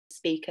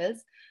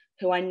speakers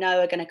who I know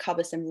are going to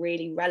cover some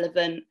really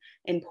relevant,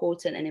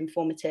 important and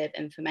informative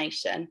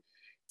information.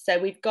 So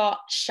we've got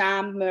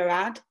Sham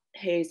Murad,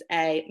 who's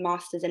a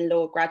Masters in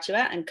Law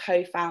graduate and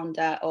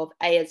co-founder of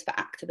Ayers for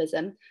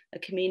Activism, a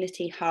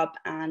community hub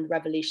and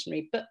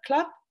revolutionary book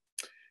club.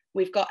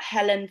 We've got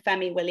Helen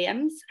Femi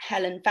Williams.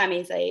 Femi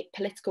is a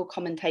political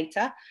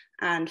commentator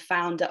and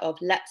founder of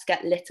Let's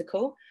Get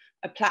Litical,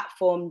 a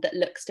platform that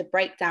looks to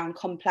break down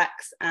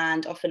complex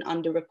and often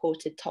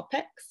underreported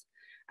topics.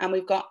 And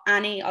we've got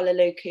Annie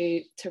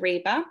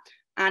Olaloku-Teriba.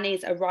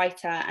 Annie's a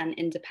writer and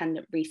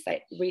independent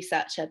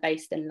researcher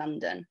based in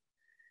London.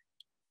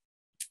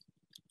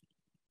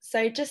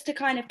 So just to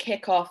kind of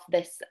kick off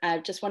this,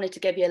 just wanted to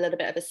give you a little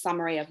bit of a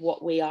summary of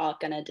what we are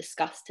going to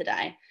discuss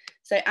today.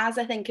 So as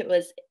I think it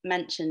was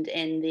mentioned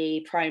in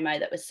the promo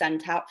that was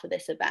sent out for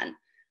this event,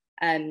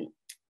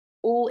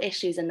 all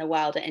issues in the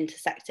world are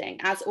intersecting.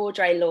 As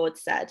Audre Lorde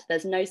said,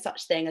 there's no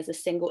such thing as a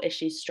single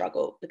issue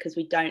struggle because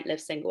we don't live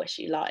single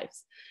issue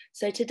lives.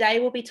 So today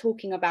we'll be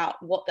talking about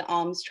what the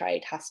arms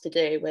trade has to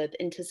do with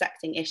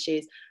intersecting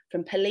issues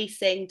from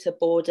policing to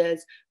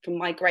borders, from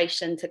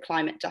migration to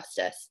climate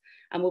justice.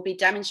 And we'll be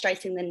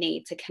demonstrating the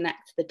need to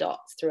connect the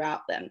dots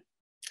throughout them.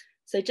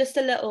 So just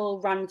a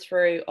little run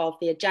through of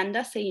the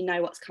agenda so you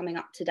know what's coming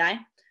up today.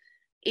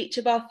 Each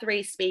of our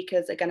 3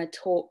 speakers are going to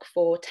talk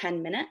for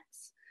 10 minutes.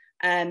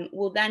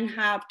 We'll then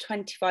have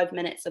 25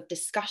 minutes of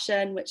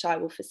discussion, which I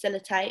will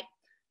facilitate.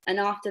 And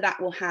after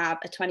that, we'll have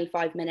a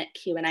 25-minute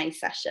Q&A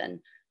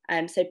session.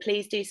 So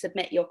please do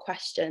submit your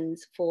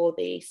questions for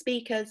the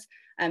speakers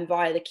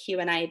via the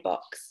Q&A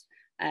box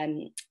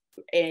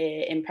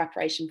in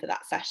preparation for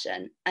that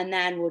session. And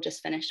then we'll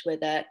just finish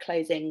with a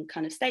closing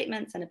kind of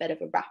statements and a bit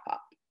of a wrap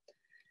up.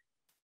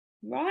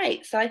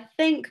 Right, so I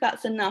think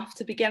that's enough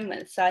to begin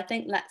with. So I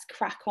think let's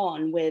crack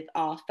on with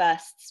our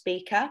first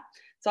speaker.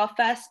 So our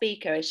first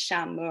speaker is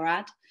Sham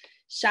Murad.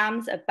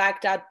 Sham's a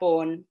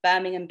Baghdad-born,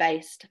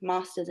 Birmingham-based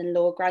Masters in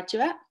Law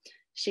graduate.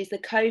 She's the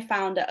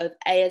co-founder of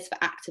Ayers for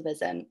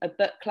Activism, a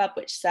book club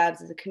which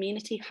serves as a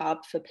community hub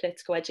for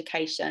political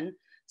education,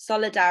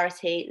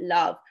 solidarity,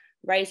 love,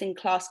 raising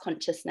class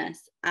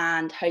consciousness,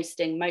 and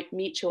hosting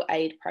mutual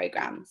aid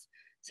programs.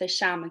 So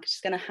Sham, I'm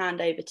just going to hand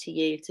over to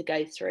you to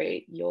go through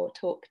your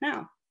talk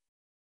now.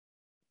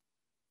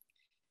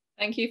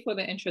 Thank you for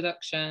the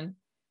introduction.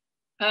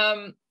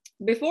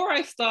 Before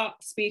I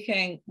start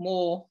speaking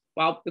more,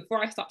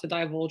 before I start to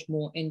divulge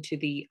more into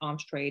the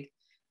arms trade,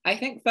 I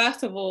think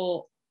first of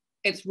all,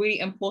 it's really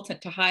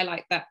important to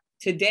highlight that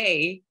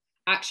today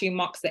actually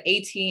marks the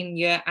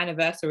 18-year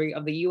anniversary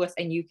of the US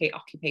and UK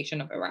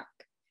occupation of Iraq,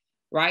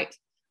 right?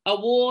 A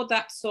war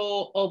that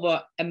saw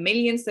over 1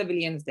 million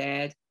civilians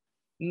dead,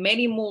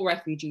 many more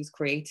refugees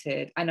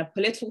created, and a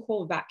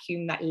political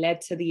vacuum that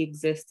led to the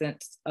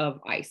existence of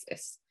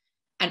ISIS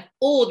and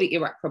all the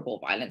irreparable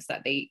violence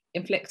that they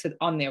inflicted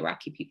on the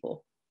Iraqi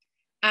people.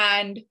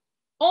 And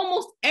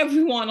almost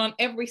everyone on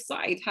every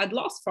side had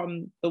lost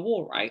from the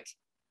war, right?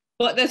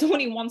 But there's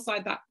only one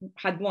side that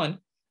had won,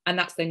 and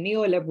that's the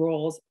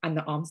neoliberals and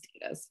the arms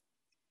dealers.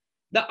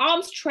 The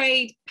arms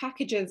trade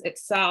packages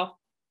itself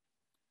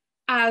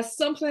as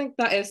something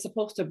that is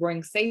supposed to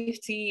bring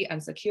safety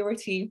and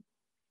security,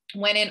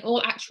 when in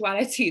all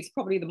actuality, it's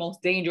probably the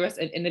most dangerous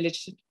and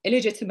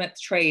illegitimate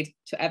trade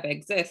to ever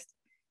exist.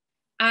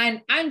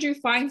 And Andrew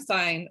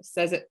Feinstein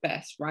says it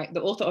best, right?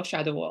 The author of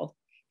Shadow World.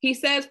 He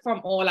says,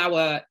 from all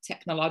our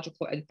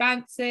technological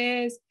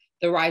advances,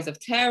 the rise of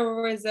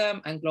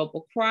terrorism and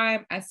global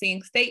crime, and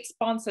seeing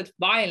state-sponsored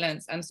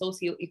violence and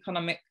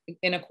socioeconomic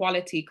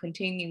inequality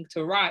continuing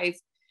to rise,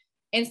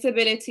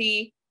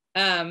 instability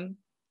to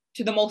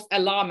the most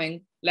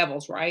alarming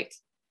levels, right?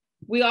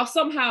 We are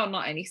somehow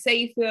not any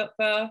safer,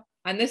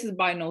 and this is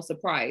by no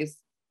surprise.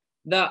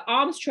 The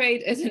arms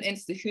trade is an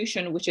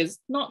institution which is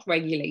not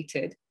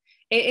regulated.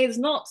 It is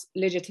not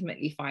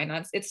legitimately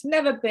financed. It's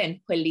never been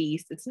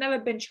policed. It's never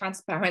been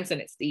transparent in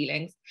its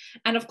dealings.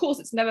 And of course,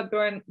 it's never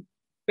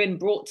been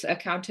brought to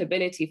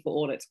accountability for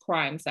all its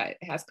crimes that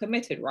it has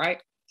committed, right?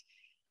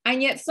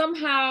 And yet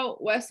somehow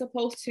we're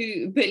supposed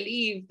to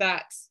believe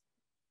that,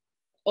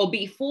 or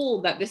be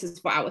fooled that this is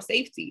for our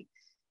safety.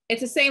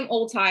 It's the same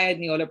old tired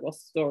neoliberal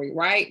story,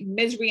 right?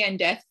 Misery and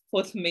death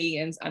for the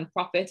millions and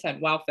profit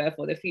and welfare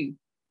for the few.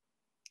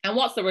 And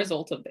what's the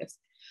result of this?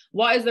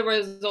 What is the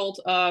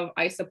result of,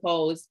 I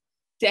suppose,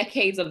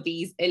 decades of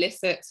these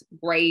illicit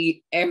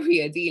gray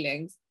area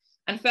dealings?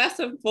 And first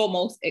and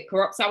foremost, it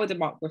corrupts our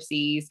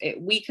democracies,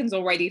 it weakens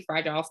already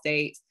fragile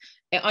states,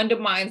 it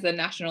undermines the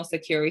national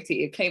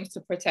security it claims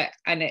to protect,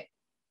 and it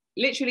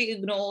literally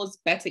ignores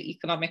better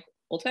economic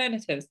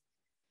alternatives.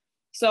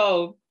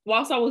 So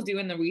whilst I was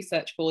doing the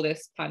research for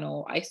this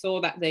panel, I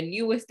saw that the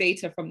newest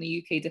data from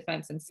the UK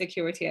defense and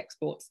security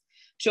exports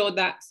showed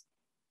that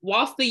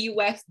whilst the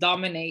US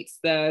dominates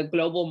the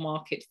global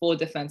market for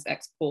defense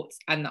exports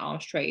and the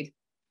arms trade,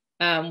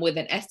 with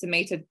an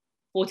estimated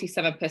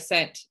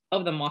 47%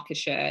 of the market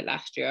share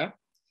last year,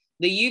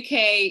 the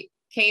UK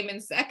came in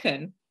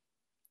second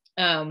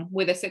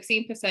with a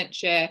 16%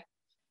 share.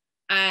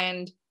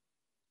 And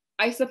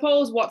I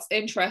suppose what's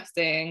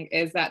interesting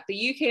is that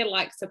the UK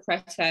likes to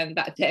pretend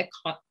that their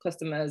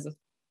customers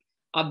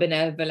are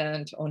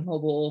benevolent or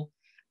noble,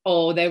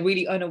 or they're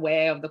really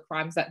unaware of the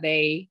crimes that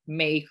they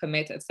may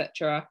commit,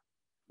 etc.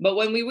 But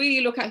when we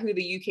really look at who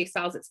the UK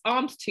sells its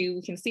arms to,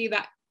 we can see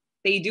that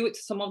they do it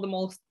to some of the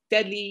most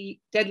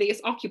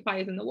deadliest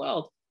occupiers in the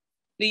world.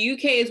 The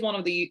US is one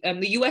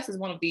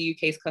of the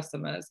UK's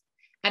customers.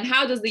 And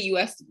how does the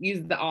US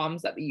use the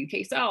arms that the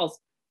UK sells?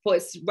 For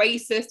its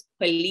racist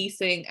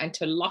policing and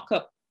to lock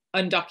up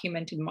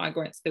undocumented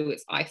migrants through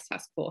its ICE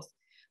task force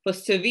for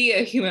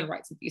severe human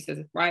rights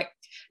abuses, right?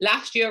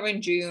 Last year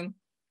in June,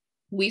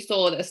 we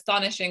saw the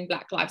astonishing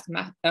Black Lives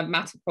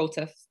Matter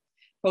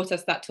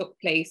protests that took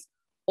place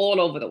all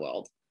over the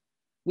world.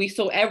 We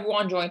saw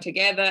everyone join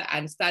together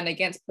and stand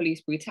against police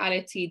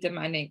brutality,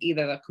 demanding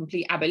either the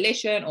complete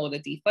abolition or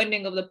the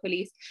defunding of the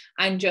police,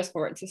 and just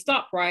for it to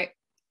stop, right?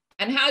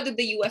 And how did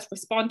the US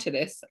respond to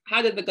this?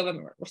 How did the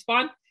government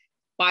respond?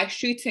 By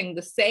shooting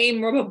the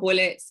same rubber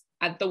bullets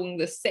and throwing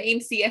the same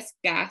CS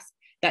gas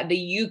that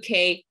the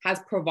UK has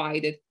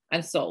provided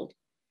and sold.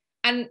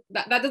 And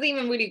that doesn't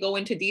even really go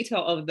into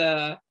detail of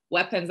the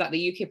weapons that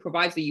the UK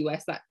provides the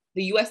US, that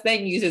the US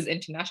then uses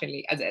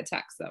internationally as it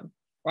attacks them,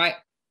 right?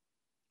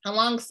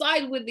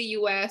 Alongside with the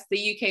US,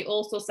 the UK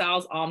also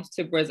sells arms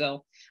to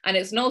Brazil. And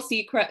it's no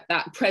secret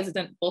that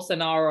President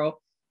Bolsonaro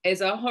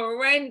is a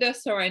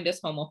horrendous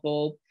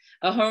homophobe,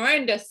 a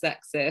horrendous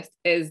sexist,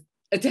 is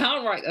a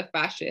downright a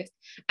fascist,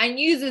 and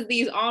uses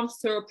these arms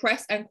to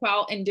repress and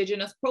quell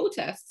indigenous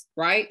protests,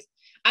 right?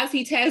 As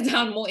he tears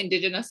down more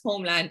indigenous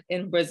homeland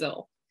in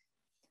Brazil.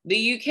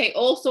 The UK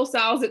also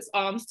sells its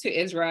arms to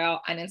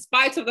Israel, and in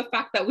spite of the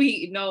fact that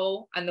we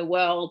know, and the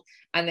world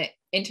and the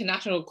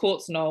international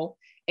courts know,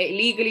 it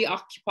legally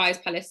occupies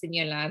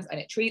Palestinian lands and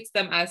it treats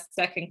them as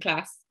second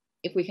class,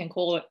 if we can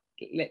call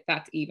it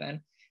that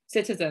even,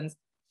 citizens.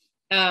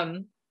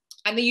 And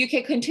the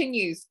UK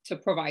continues to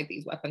provide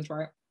these weapons,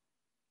 right?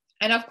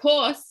 And of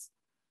course,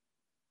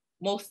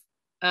 most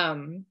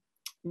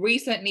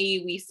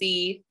recently, we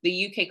see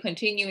the UK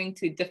continuing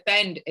to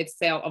defend its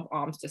sale of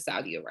arms to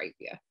Saudi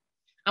Arabia.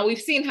 And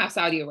we've seen how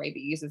Saudi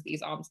Arabia uses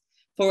these arms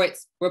for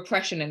its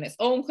repression in its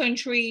own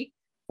country,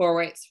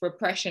 for its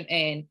repression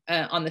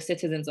on the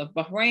citizens of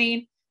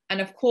Bahrain, and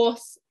of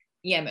course,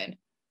 Yemen.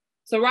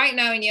 So right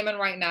now in Yemen,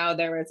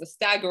 there is a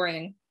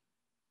staggering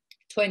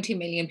 20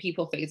 million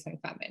people facing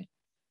famine.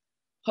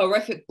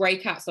 Horrific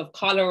breakouts of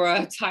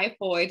cholera,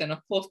 typhoid, and of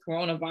course,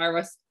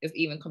 coronavirus is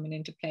even coming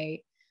into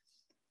play.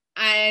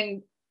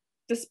 And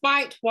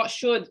despite what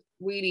should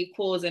really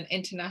cause an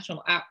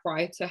international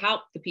outcry to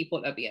help the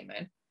people of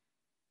Yemen,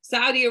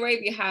 Saudi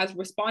Arabia has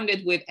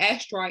responded with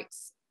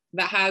airstrikes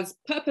that has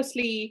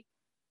purposely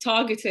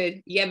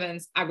targeted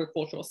Yemen's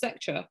agricultural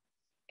sector,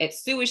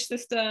 its sewage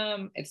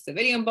system, its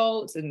civilian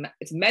boats, and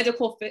its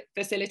medical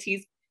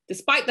facilities,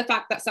 despite the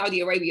fact that Saudi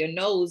Arabia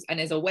knows and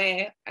is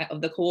aware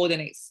of the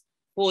coordinates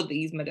for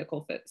these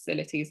medical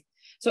facilities.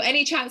 So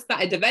any chance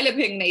that a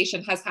developing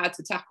nation has had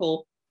to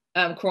tackle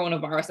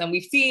coronavirus, and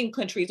we've seen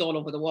countries all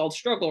over the world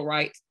struggle,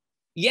 right?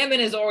 Yemen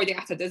is already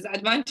at a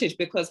disadvantage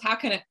because how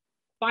can it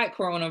fight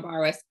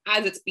coronavirus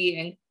as it's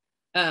being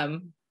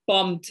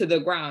bombed to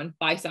the ground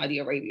by Saudi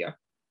Arabia?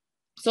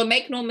 So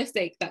make no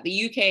mistake that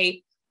the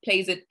UK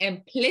plays an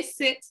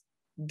implicit,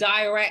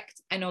 direct,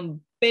 and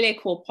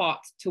umbilical part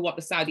to what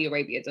the Saudi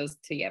Arabia does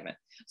to Yemen.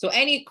 So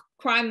any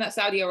crime that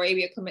Saudi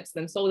Arabia commits,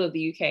 then so does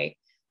the UK.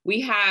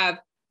 We have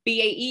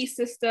BAE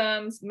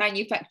Systems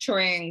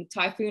manufacturing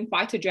Typhoon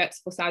fighter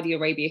jets for Saudi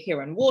Arabia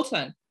here in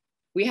Wharton.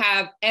 We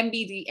have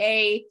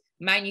MBDA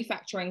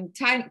manufacturing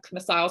tank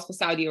missiles for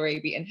Saudi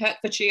Arabia in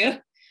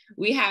Hertfordshire.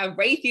 We have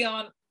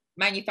Raytheon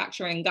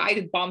manufacturing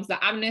guided bombs that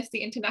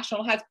Amnesty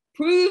International has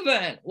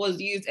proven was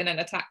used in an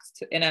attack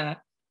in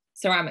a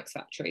ceramics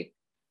factory.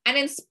 And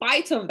in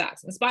spite of that,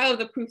 in spite of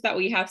the proof that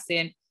we have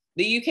seen,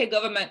 the UK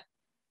government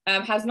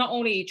has not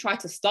only tried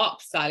to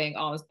stop selling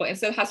arms, but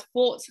instead has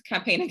fought a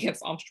campaign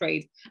against arms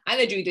trade and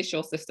the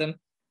judicial system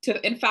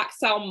to, in fact,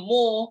 sell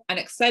more and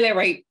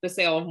accelerate the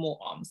sale of more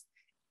arms.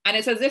 And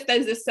it's as if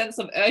there's this sense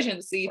of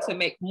urgency to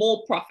make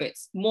more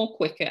profits, more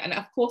quicker, and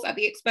of course, at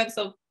the expense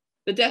of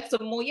the deaths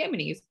of more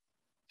Yemenis.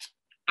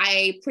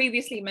 I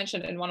previously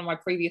mentioned in one of my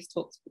previous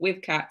talks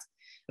with Kat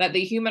that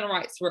the Human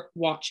Rights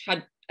Watch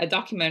had a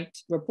document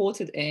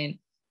reported in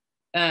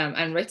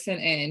and written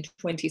in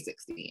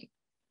 2016.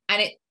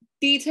 And it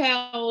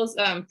details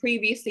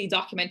previously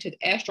documented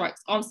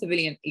airstrikes on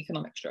civilian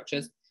economic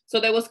structures. So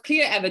there was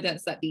clear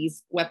evidence that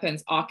these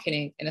weapons are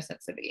killing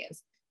innocent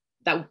civilians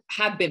that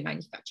have been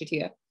manufactured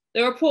here.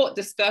 The report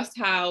discussed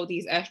how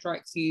these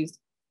airstrikes used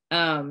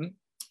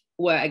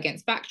were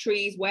against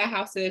factories,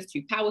 warehouses,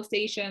 2 power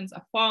stations,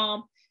 a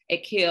farm.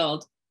 It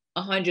killed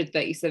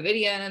 130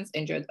 civilians,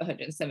 injured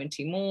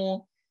 170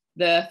 more.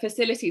 The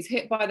facilities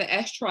hit by the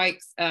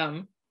airstrikes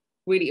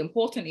really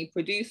importantly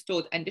produced,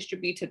 stored, and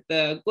distributed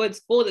the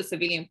goods for the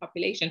civilian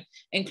population,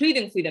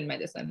 including food and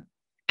medicine.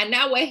 And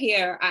now we're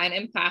here at an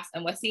impasse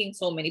and we're seeing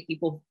so many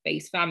people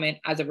face famine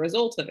as a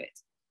result of it.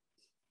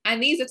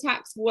 And these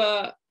attacks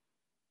were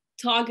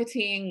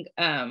targeting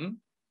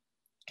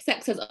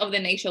sectors of the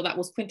nation that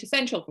was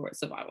quintessential for its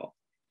survival.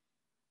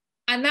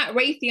 And that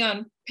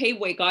Raytheon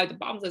paveway guide, the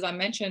bombs, as I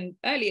mentioned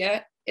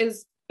earlier,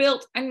 is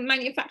built and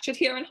manufactured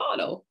here in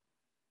Harlow.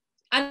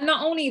 And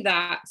not only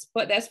that,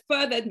 but there's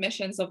further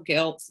admissions of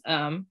guilt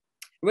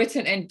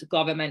written in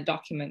government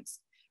documents,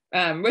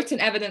 written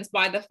evidence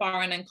by the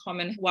Foreign and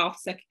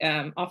Commonwealth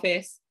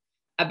Office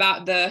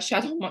about the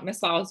Shadow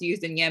missiles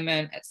used in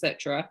Yemen,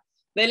 etc.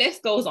 The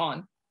list goes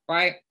on,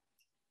 right?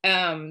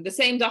 The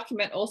same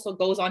document also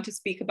goes on to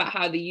speak about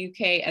how the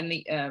UK and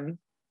the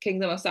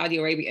Kingdom of Saudi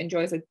Arabia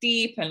enjoys a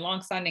deep and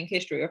long-standing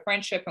history of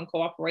friendship and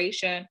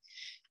cooperation.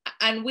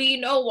 And we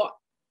know what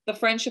the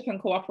friendship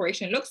and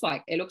cooperation looks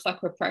like. It looks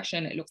like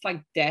repression, it looks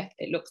like death,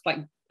 it looks like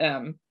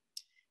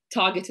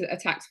targeted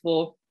attacks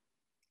for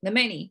the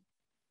many.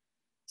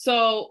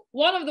 So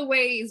one of the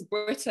ways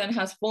Britain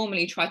has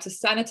formally tried to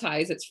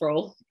sanitize its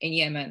role in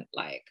Yemen,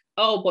 like,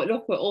 oh, but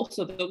look, we're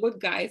also the good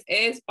guys,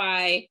 is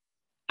by,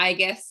 I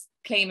guess,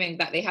 claiming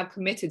that they have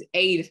committed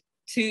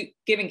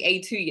giving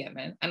aid to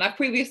Yemen. And I've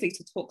previously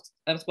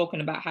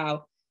spoken about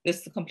how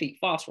this is a complete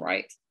farce,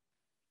 right?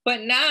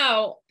 But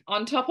now,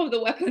 on top of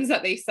the weapons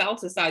that they sell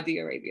to Saudi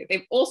Arabia,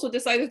 they've also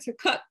decided to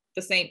cut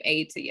the same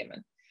aid to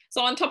Yemen.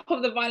 So on top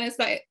of the violence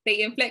that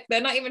they inflict, they're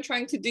not even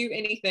trying to do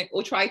anything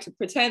or try to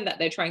pretend that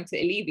they're trying to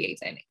alleviate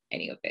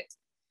any of it.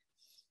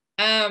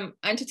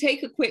 And to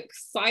take a quick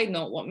side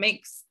note, what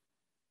makes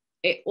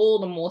it all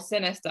the more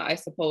sinister, I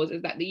suppose,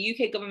 is that the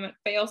UK government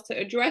fails to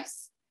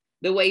address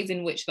the ways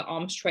in which the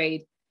arms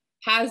trade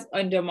has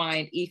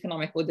undermined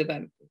economic or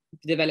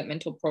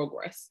developmental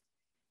progress.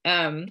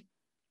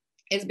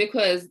 Is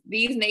because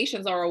these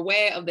nations are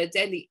aware of the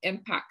deadly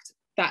impact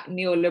that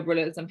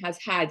neoliberalism has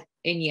had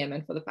in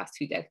Yemen for the past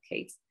 2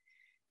 decades.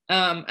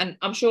 And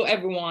I'm sure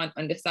everyone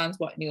understands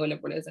what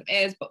neoliberalism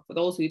is, but for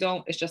those who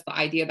don't, it's just the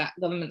idea that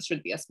governments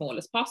should be as small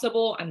as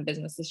possible and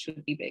businesses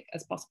should be big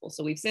as possible.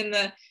 So we've seen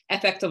the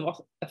effects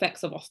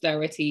of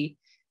austerity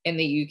in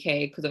the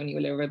UK because of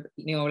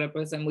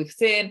neoliberalism. We've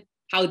seen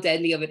how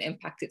deadly of an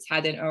impact it's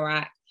had in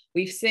Iraq.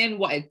 We've seen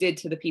what it did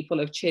to the people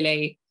of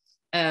Chile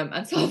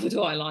and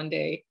Salvador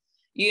Allende.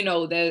 You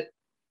know,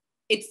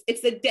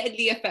 it's the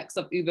deadly effects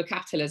of uber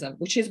capitalism,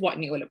 which is what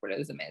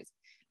neoliberalism is.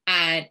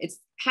 And it's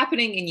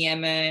happening in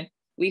Yemen.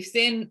 We've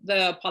seen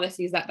the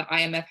policies that the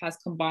IMF has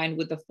combined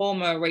with the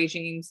former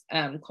regime's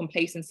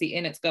complacency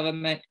in its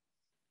government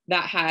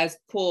that has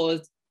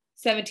caused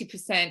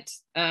 70%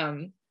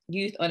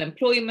 youth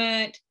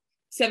unemployment,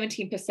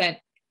 17%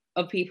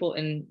 of people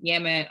in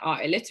Yemen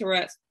are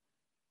illiterate.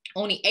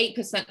 Only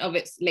 8% of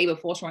its labor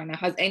force right now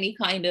has any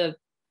kind of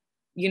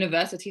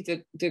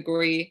university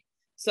degree.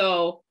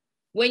 So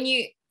when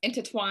you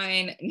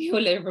intertwine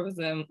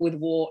neoliberalism with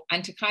war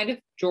and to kind of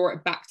draw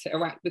it back to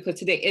Iraq, because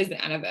today is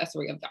the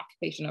anniversary of the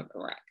occupation of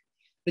Iraq,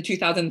 the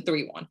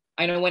 2003 one.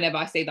 I know whenever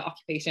I say the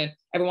occupation,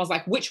 everyone's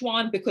like, which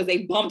one? Because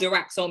they bombed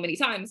Iraq so many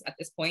times at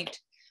this point.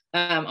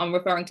 I'm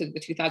referring to the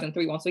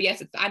 2003 one. So yes,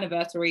 it's the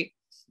anniversary.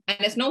 And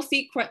it's no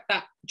secret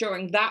that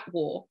during that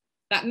war,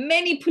 that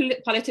many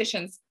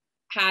politicians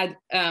had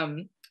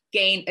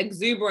gained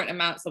exuberant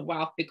amounts of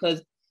wealth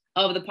because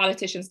of the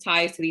politicians'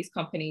 ties to these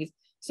companies.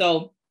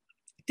 So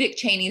Dick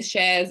Cheney's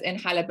shares in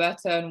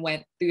Halliburton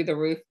went through the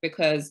roof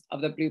because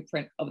of the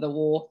blueprint of the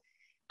war.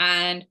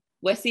 And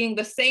we're seeing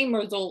the same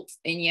results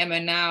in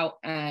Yemen now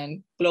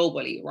and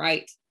globally,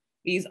 right?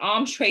 These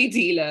arms trade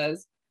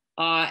dealers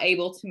are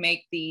able to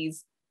make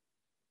these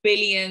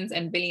billions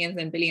and billions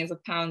and billions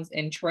of pounds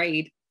in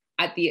trade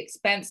at the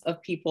expense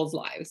of people's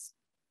lives.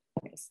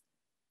 Yes.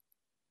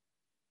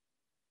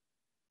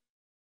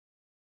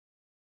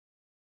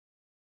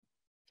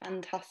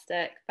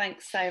 Fantastic.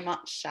 Thanks so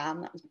much,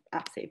 Sham. That was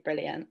absolutely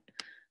brilliant.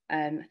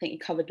 I think you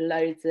covered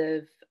loads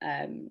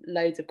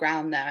of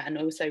ground there and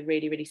also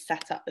really, really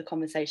set up the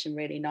conversation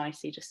really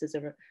nicely, just as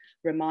a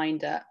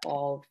reminder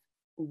of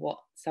what,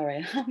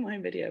 sorry, my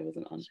video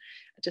wasn't on,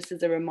 just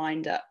as a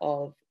reminder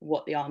of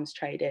what the arms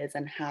trade is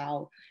and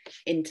how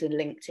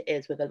interlinked it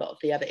is with a lot of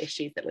the other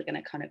issues that we're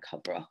going to kind of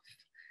cover off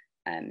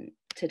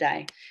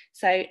today.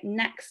 So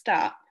next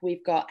up,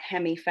 we've got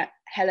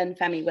Helen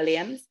Femi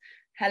Williams.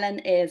 Helen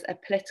is a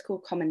political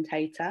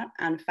commentator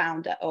and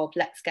founder of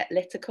Let's Get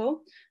Litical,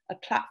 a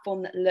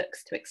platform that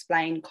looks to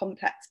explain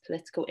complex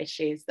political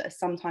issues that are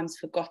sometimes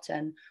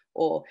forgotten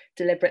or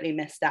deliberately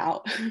missed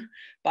out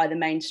by the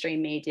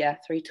mainstream media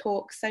through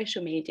talks,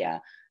 social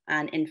media,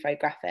 and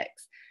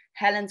infographics.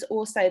 Helen's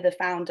also the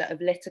founder of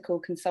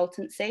Litical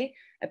Consultancy,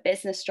 a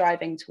business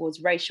striving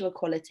towards racial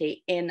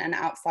equality in and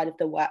outside of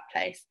the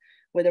workplace,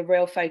 with a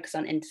real focus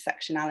on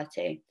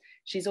intersectionality.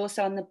 She's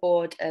also on the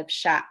board of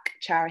SHAC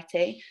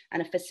Charity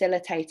and a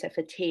facilitator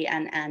for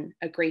TNN,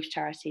 a grief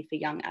charity for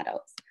young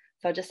adults.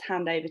 So I'll just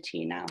hand over to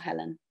you now,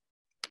 Helen.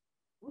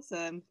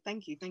 Awesome.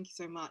 Thank you. Thank you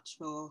so much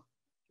for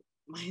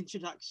my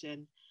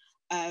introduction.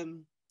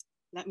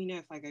 Let me know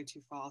if I go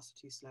too fast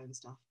or too slow and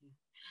stuff.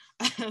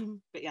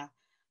 But yeah.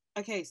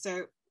 Okay,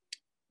 so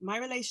my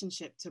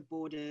relationship to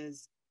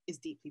borders is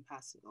deeply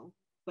personal,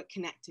 but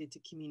connected to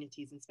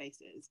communities and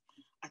spaces.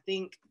 I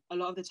think a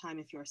lot of the time,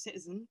 if you're a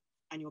citizen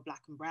and you're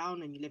black and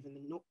brown and you live in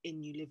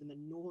the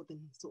northern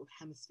sort of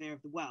hemisphere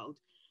of the world,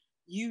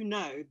 you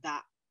know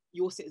that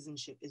your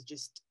citizenship is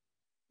just,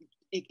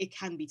 it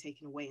can be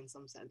taken away in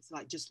some sense.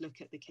 Like, just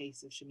look at the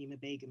case of Shamima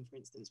Begum, for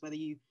instance. Whether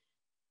you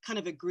kind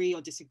of agree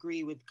or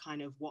disagree with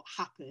kind of what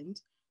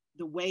happened,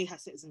 the way her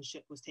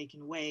citizenship was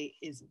taken away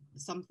is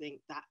something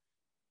that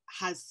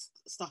has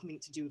something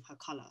to do with her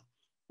color.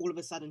 All of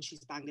a sudden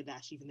she's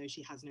Bangladesh, even though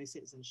she has no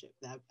citizenship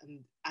there.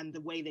 And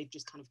the way they've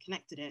just kind of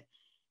connected it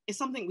is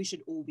something we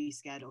should all be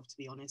scared of, to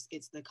be honest.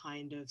 It's the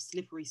kind of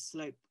slippery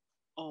slope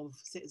of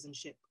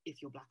citizenship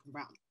if you're black and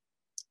brown.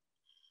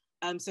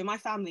 So my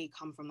family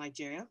come from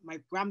Nigeria. My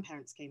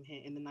grandparents came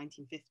here in the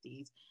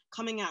 1950s,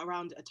 coming out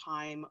around a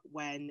time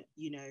when,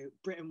 you know,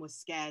 Britain was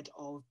scared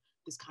of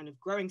this kind of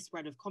growing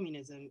spread of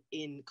communism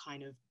in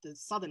kind of the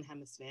southern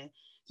hemisphere,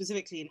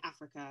 specifically in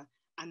Africa,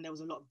 and there was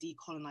a lot of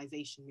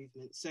decolonization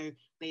movement. So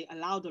they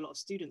allowed a lot of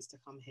students to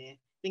come here,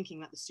 thinking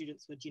that the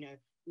students would, you know,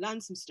 learn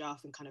some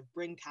stuff and kind of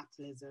bring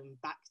capitalism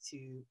back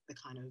to the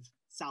kind of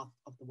south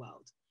of the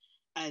world.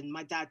 And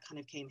my dad kind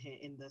of came here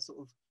in the sort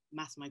of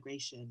mass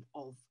migration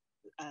of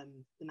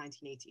the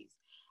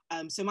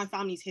 1980s. So my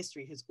family's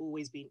history has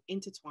always been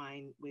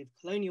intertwined with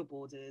colonial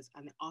borders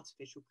and the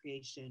artificial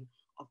creation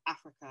of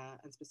Africa,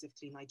 and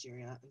specifically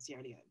Nigeria and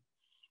Sierra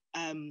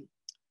Leone.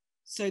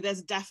 So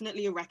there's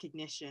definitely a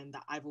recognition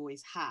that I've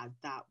always had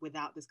that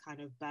without this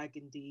kind of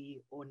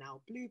burgundy or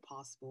now blue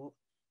passport,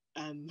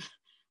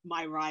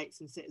 my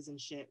rights and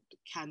citizenship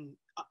can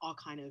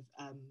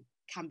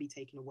be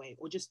taken away,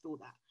 or just feel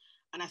that.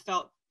 And I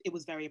felt it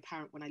was very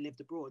apparent when I lived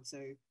abroad. So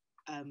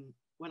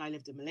when I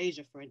lived in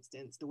Malaysia, for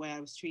instance, the way I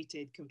was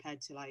treated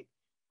compared to like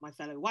my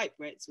fellow white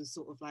Brits was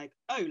sort of like,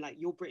 oh, like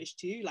you're British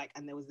too, like,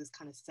 and there was this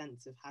kind of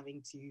sense of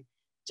having to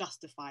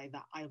justify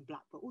that I am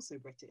black but also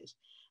British.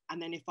 And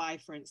then if I,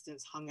 for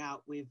instance, hung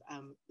out with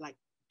like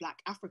black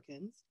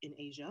Africans in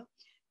Asia,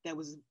 there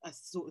was a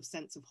sort of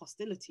sense of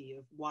hostility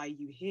of, why are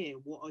you here?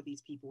 What are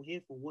these people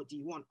here for? What do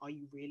you want? Are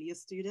you really a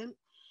student?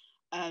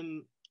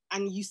 And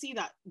you see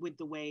that with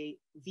the way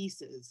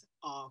visas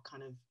are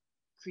kind of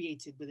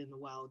created within the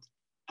world,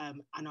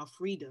 and our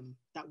freedom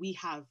that we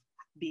have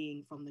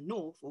being from the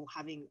north, or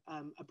having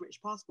a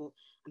British passport,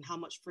 and how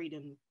much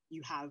freedom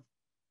you have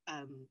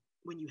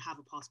when you have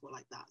a passport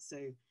like that. So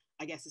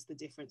I guess it's the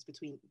difference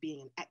between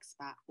being an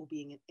expat or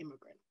being an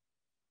immigrant.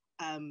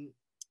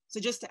 So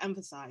just to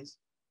emphasize,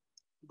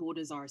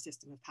 borders are a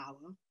system of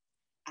power,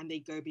 and they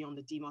go beyond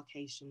the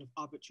demarcation of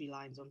arbitrary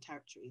lines on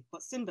territory,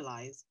 but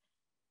symbolize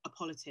a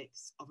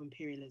politics of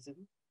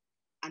imperialism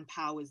and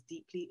powers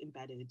deeply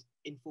embedded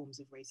in forms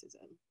of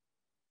racism.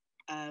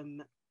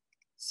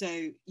 So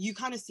you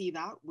kind of see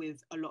that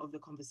with a lot of the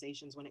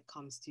conversations when it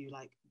comes to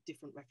like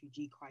different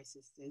refugee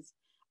crises,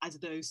 as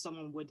though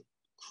someone would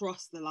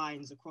cross the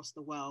lines across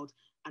the world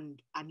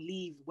and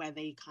leave where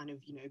they kind of,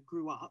 you know,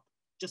 grew up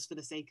just for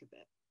the sake of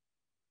it.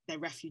 They're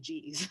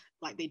refugees.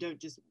 Like,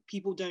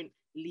 people don't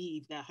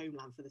leave their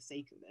homeland for the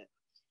sake of it.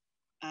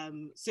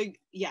 So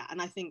yeah,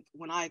 and I think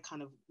when I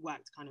kind of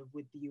worked kind of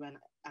with the UN,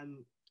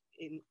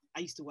 I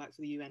used to work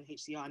for the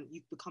UNHCR, and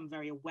you've become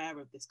very aware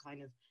of this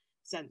kind of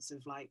sense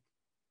of like,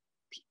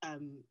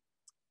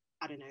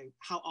 I don't know,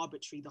 how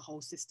arbitrary the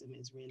whole system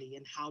is really,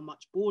 and how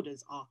much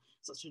borders are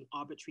such an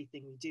arbitrary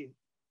thing we do,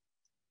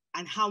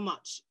 and how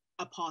much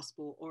a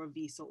passport or a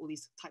visa, all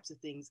these types of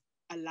things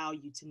allow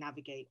you to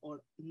navigate or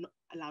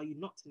allow you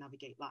not to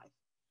navigate life.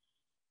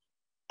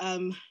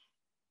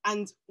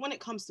 And when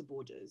it comes to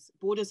borders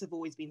have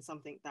always been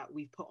something that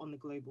we've put on the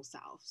global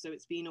south. So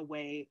it's been a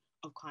way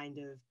of kind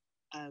of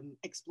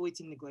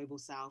exploiting the global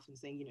south and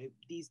saying, you know,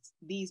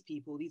 these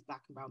people, these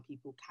black and brown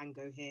people can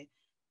go here,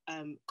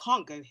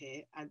 can't go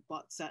here,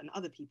 but certain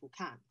other people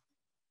can.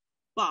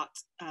 But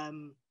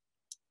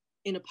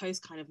in a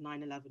post kind of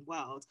 9/11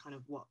 world, kind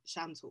of what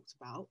Sham talked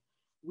about,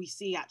 we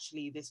see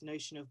actually this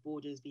notion of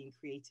borders being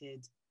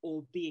created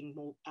or being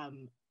more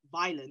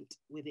violent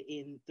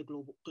within the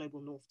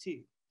global north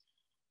too.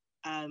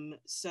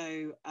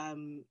 So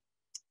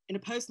in a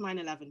post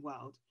 9/11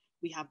 world,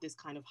 we have this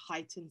kind of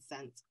heightened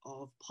sense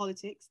of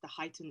politics, the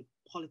heightened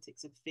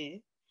politics of fear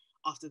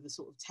after the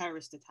sort of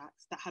terrorist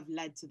attacks that have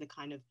led to the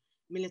kind of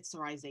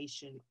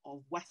militarization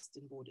of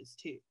Western borders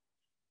too.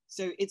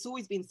 So it's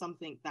always been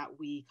something that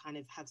we kind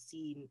of have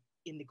seen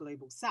in the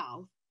global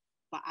south,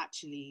 but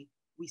actually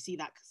we see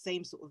that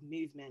same sort of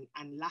movement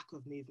and lack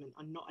of movement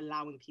and not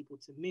allowing people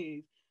to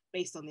move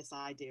based on this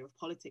idea of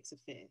politics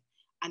of fear.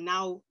 And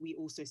now we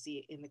also see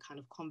it in the kind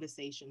of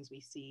conversations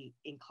we see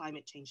in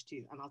climate change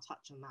too. And I'll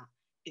touch on that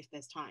if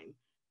there's time.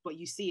 But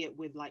you see it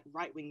with like the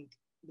right-wing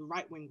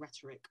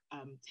rhetoric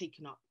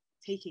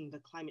taking the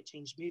climate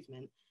change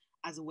movement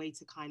as a way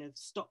to kind of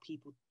stop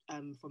people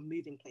from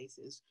moving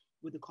places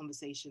with the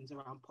conversations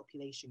around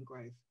population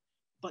growth.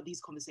 But these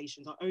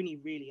conversations are only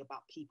really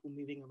about people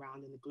moving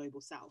around in the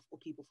global south, or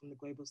people from the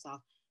global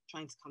south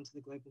trying to come to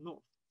the global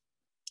north.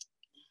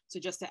 So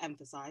just to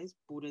emphasize,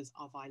 borders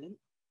are violent.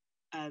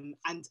 And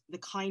the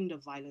kind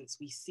of violence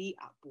we see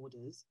at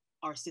borders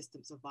are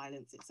systems of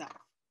violence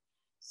itself.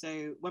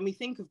 So when we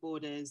think of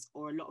borders,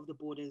 or a lot of the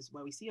borders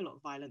where we see a lot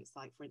of violence,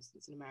 like for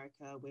instance in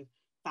America with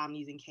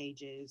families in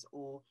cages,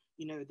 or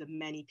the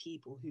many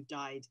people who've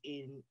died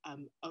in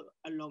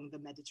along the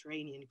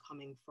Mediterranean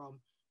coming from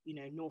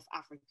North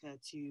Africa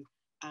to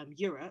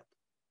Europe,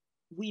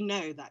 we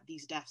know that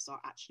these deaths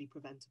are actually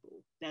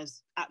preventable.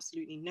 There's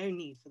absolutely no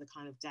need for the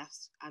kind of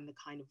deaths and the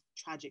kind of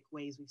tragic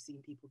ways we've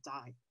seen people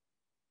die.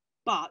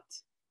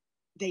 But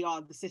they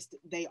are the system.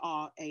 They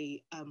are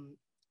a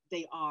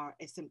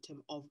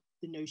symptom of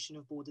the notion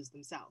of borders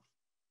themselves.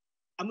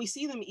 And we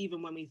see them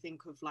even when we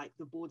think of like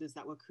the borders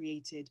that were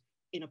created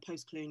in a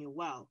post-colonial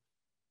world,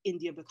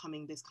 India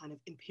becoming this kind of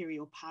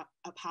imperial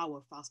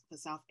power for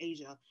South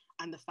Asia,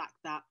 and the fact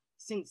that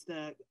since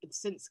the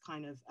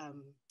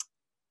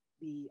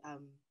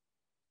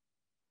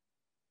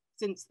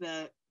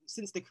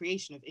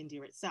creation of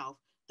India itself,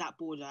 that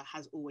border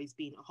has always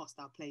been a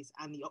hostile place,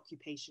 and the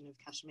occupation of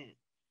Kashmir.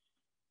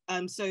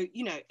 So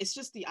it's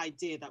just the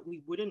idea that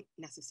we wouldn't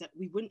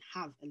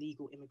have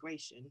illegal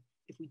immigration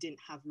if we didn't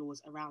have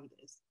laws around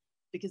this,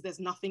 because there's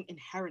nothing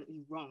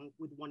inherently wrong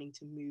with wanting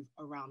to move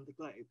around the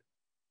globe.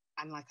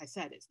 And like I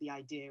said, it's the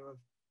idea of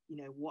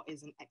what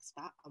is an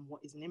expat and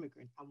what is an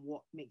immigrant, and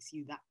what makes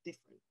you that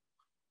different.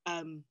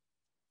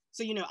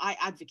 So I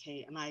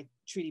advocate and I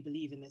truly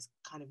believe in this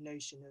kind of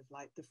notion of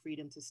like the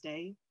freedom to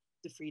stay,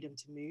 the freedom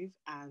to move,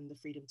 and the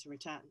freedom to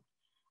return.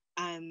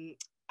 And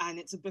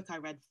it's a book I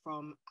read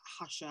from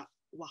Hasha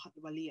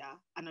Walia,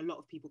 and a lot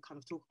of people kind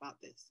of talk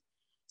about this.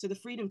 So the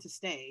freedom to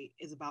stay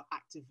is about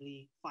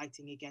actively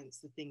fighting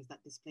against the things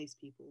that displace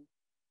people: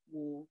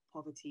 war,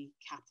 poverty,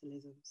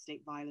 capitalism,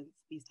 state violence,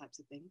 these types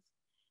of things.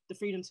 The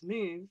freedom to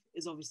move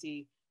is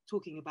obviously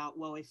talking about,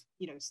 well, if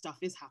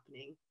stuff is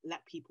happening,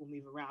 let people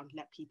move around,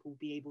 let people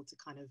be able to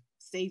kind of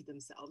save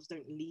themselves,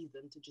 don't leave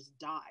them to just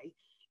die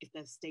if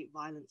there's state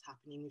violence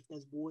happening, if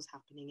there's wars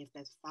happening, if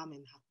there's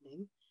famine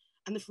happening.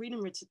 And the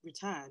freedom to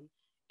return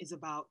is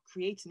about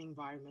creating an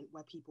environment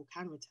where people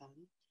can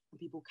return and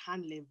people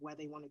can live where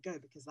they want to go,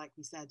 because like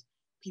we said,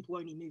 people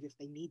only move if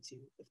they need to,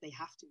 if they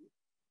have to.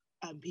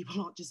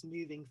 People aren't just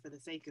moving for the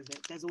sake of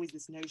it. There's always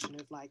this notion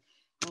of like,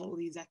 oh,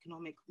 these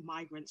economic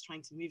migrants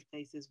trying to move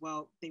places.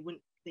 Well, they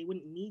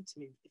wouldn't need to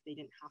move if they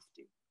didn't have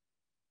to.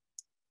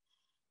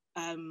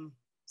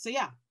 So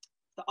yeah,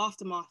 the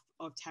aftermath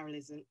of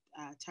terrorism,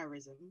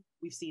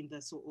 we've seen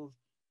the sort of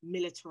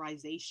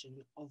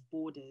militarization of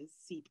borders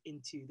seep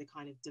into the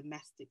kind of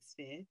domestic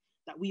sphere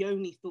that we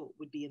only thought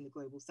would be in the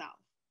global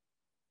south.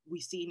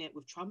 We've seen it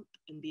with Trump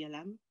and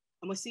BLM,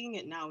 and we're seeing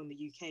it now in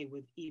the UK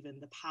with even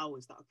the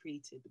powers that are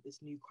created with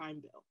this new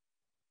crime bill.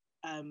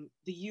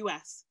 The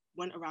US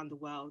went around the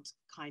world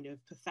kind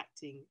of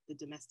perfecting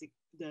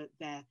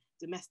their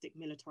domestic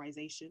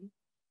militarization,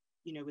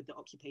 with the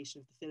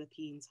occupation of the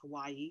Philippines,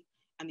 Hawaii,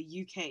 and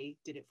the UK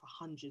did it for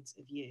hundreds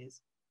of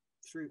years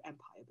through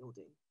empire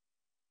building.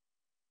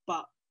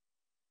 But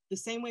the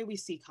same way we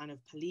see kind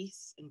of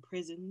police and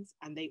prisons,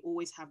 and they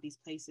always have these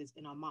places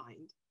in our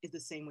mind, is the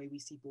same way we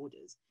see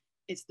borders.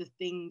 It's the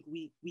thing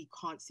we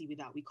can't see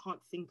without. We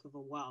can't think of a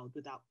world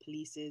without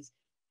polices,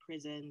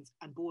 prisons,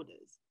 and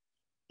borders.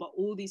 But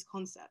all these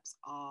concepts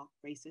are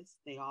racist,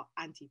 they are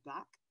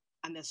anti-Black,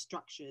 and they're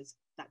structures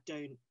that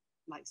don't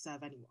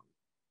serve anyone.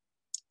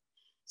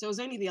 So it was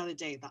only the other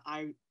day that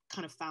I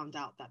kind of found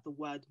out that the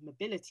word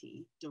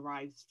mobility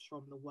derives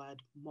from the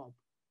word mob.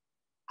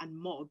 And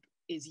mob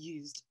is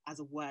used as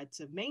a word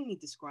to mainly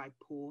describe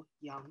poor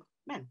young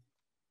men.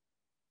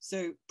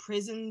 So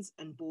prisons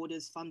and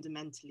borders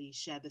fundamentally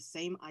share the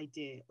same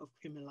idea of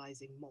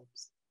criminalizing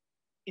mobs.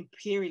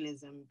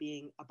 Imperialism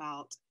being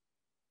about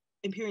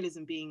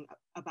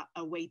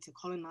a way to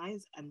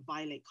colonize and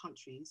violate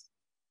countries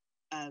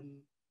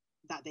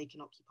that they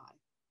can occupy.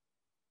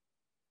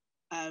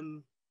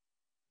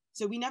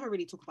 So we never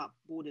really talk about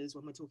borders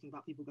when we're talking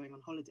about people going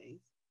on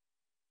holidays,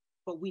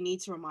 but we need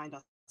to remind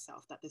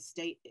ourselves that the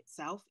state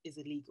itself is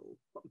illegal,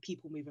 but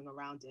people moving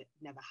around it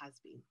never has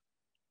been.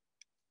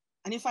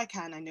 And if I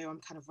can, I know I'm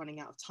kind of running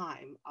out of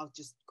time, I'll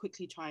just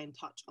quickly try and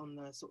touch on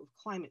the sort of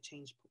climate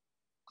change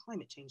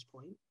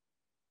point.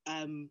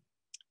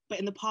 But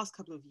in the past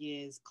couple of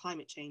years,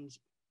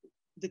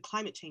 the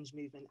climate change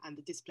movement and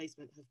the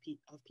displacement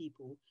of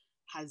people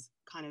has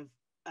kind of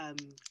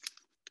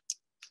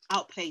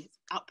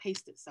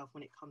outpaced itself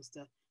when it comes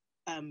to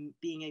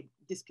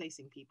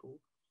displacing people.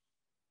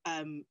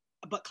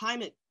 But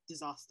climate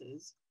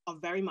disasters are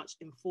very much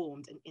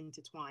informed and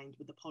intertwined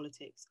with the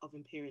politics of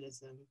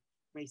imperialism,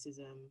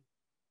 racism,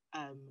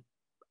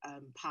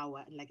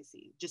 power, and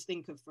legacy. Just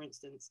think of, for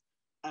instance,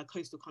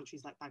 coastal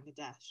countries like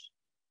Bangladesh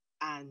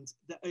and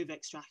the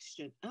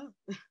over-extraction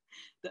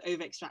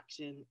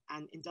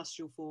and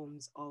industrial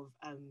forms of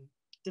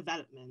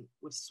development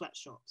with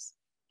sweatshops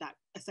that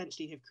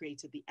essentially have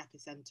created the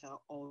epicenter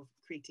of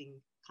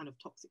creating kind of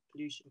toxic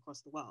pollution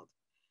across the world.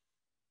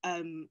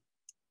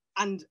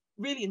 And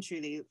really and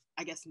truly,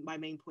 I guess my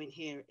main point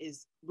here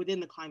is within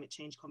the climate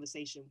change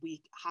conversation,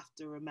 we have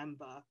to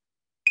remember, I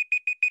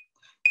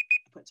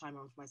put a timer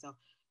on for myself,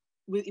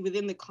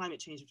 within the climate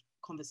change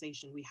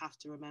conversation, we have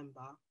to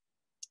remember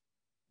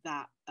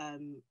that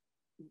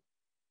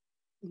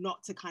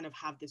not to kind of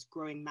have this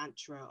growing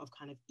mantra of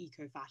kind of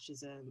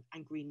eco-fascism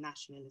and green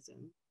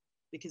nationalism,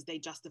 because they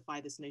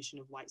justify this notion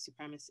of white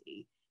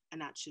supremacy.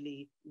 And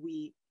actually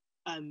we,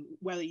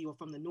 whether you're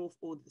from the North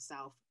or the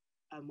South,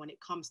 when it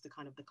comes to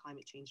kind of the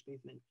climate change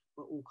movement,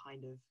 we're all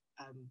kind of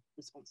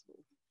responsible.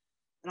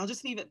 And I'll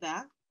just leave it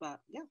there, but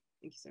yeah,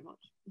 thank you so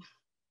much.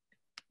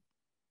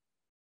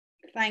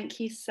 Thank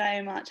you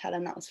so much,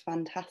 Helen. That was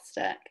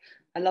fantastic.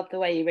 I love the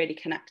way you really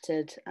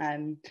connected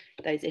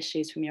those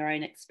issues from your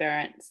own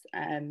experience,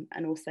 and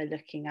also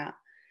looking at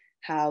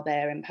how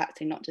they're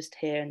impacting not just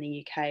here in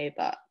the UK,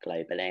 but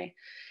globally.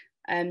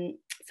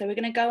 So we're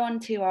going to go on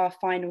to our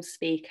final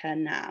speaker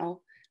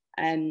now.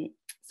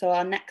 So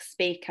our next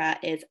speaker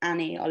is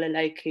Annie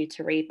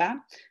Olaloku-Teriba.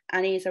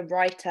 Annie is a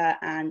writer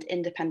and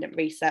independent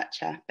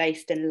researcher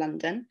based in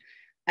London.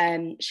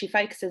 She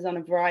focuses on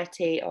a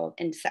variety of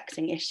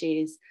intersecting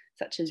issues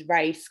such as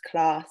race,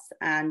 class,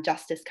 and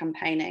justice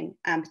campaigning,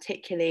 and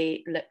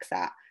particularly looks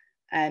at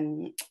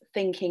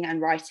thinking and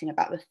writing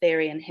about the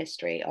theory and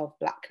history of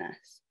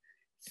Blackness.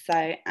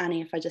 So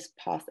Annie, if I just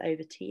pass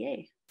over to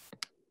you.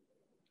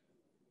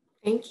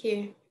 Thank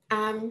you.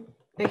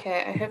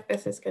 Okay, I hope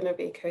this is going to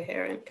be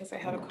coherent because I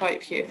have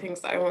quite a few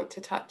things that I want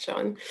to touch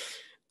on.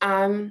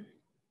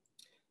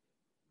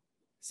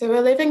 So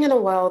we're living in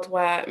a world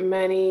where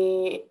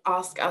many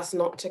ask us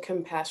not to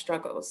compare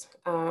struggles.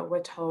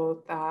 We're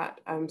told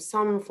that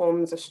some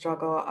forms of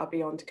struggle are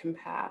beyond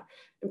compare,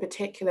 in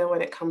particular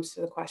when it comes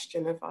to the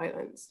question of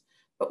violence.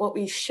 But what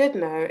we should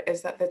know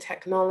is that the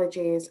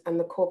technologies and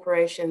the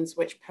corporations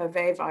which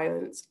purvey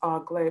violence are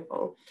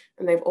global,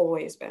 and they've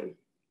always been.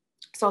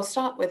 So I'll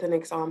start with an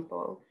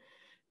example.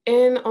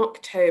 In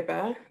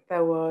October,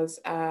 there was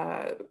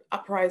an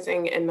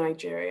uprising in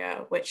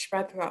Nigeria, which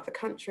spread throughout the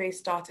country,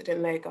 started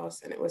in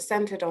Lagos, and it was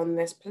centered on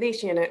this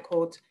police unit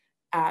called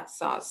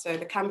SARS. So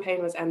the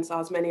campaign was End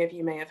SARS. Many of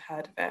you may have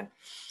heard of it.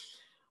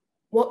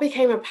 What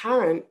became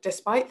apparent,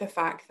 despite the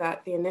fact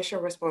that the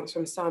initial response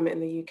from some in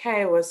the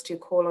UK was to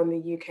call on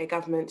the UK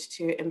government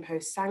to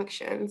impose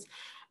sanctions,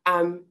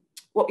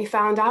 what we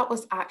found out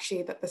was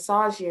actually that the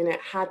SARS unit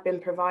had been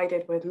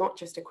provided with not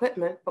just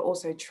equipment, but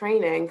also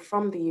training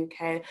from the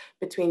UK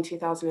between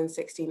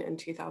 2016 and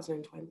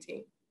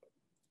 2020.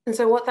 And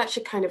so what that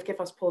should kind of give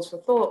us pause for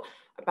thought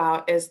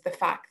about is the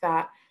fact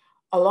that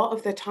a lot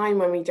of the time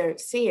when we don't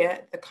see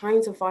it, the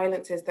kinds of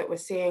violences that we're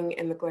seeing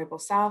in the global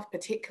South,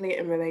 particularly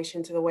in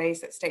relation to the ways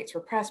that states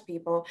repress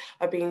people,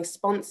 are being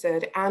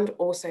sponsored and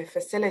also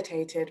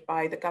facilitated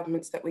by the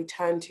governments that we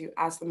turn to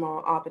as the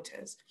moral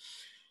arbiters.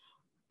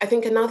 I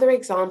think another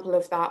example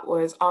of that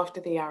was after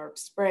the Arab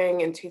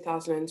Spring in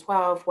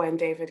 2012, when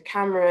David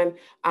Cameron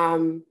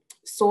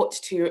sought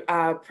to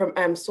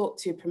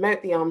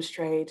promote the arms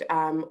trade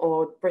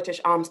or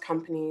British arms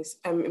companies,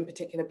 in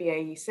particular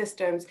BAE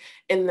Systems,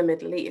 in the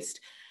Middle East.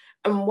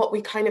 And what we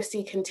kind of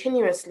see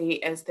continuously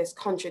is this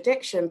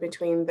contradiction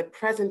between the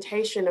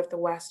presentation of the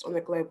West on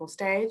the global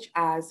stage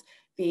as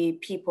the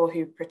people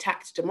who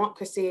protect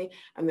democracy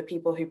and the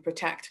people who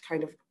protect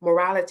kind of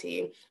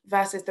morality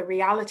versus the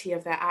reality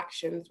of their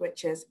actions,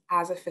 which is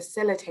as a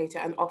facilitator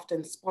and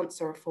often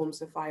sponsor of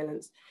forms of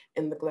violence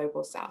in the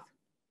global South.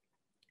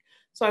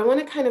 So I want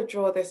to kind of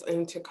draw this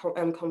into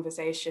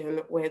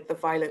conversation with the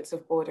violence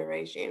of border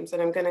regimes.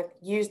 And I'm going to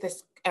use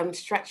this,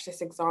 stretch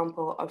this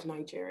example of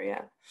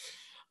Nigeria.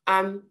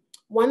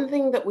 One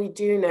thing that we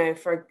do know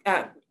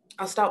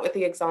I'll start with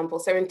the example.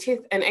 So in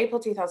April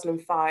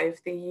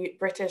 2005, the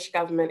British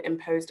government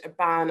imposed a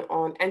ban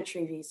on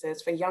entry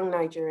visas for young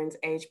Nigerians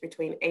aged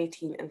between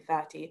 18 and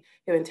 30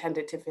 who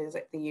intended to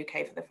visit the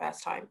UK for the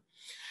first time.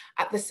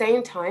 At the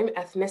same time,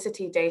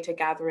 ethnicity data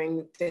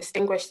gathering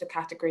distinguished the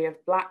category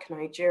of Black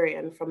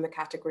Nigerian from the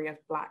category of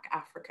Black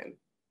African.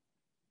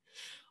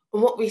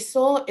 And what we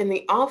saw in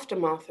the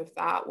aftermath of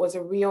that was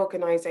a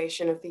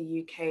reorganization of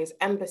the UK's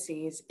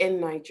embassies in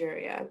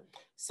Nigeria,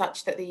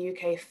 such that the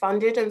UK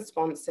funded and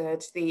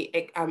sponsored the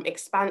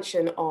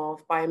expansion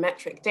of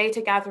biometric data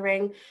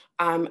gathering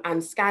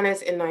and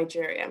scanners in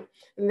Nigeria.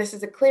 And this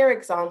is a clear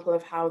example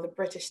of how the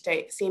British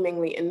state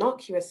seemingly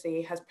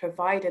innocuously has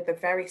provided the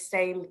very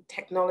same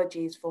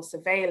technologies for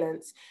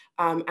surveillance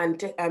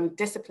and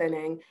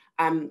disciplining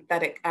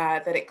that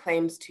it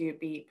claims to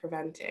be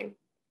preventing.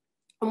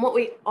 And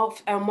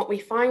what we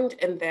find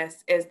in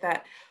this is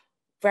that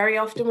very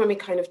often when we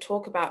kind of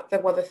talk about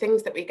the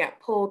things that we get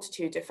pulled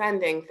to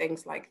defending,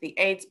 things like the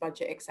AIDS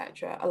budget,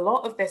 etc., a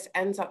lot of this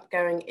ends up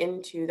going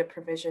into the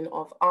provision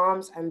of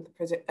arms and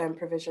the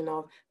provision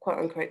of quote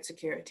unquote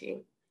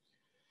security.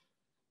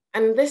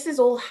 And this is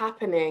all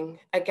happening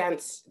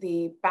against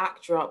the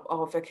backdrop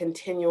of a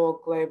continual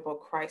global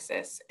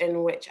crisis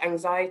in which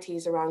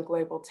anxieties around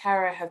global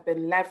terror have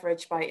been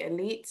leveraged by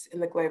elites in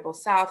the global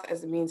South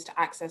as a means to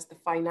access the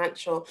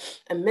financial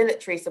and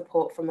military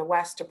support from the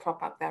West to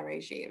prop up their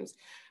regimes.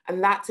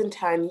 And that's in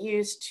turn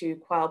used to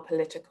quell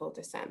political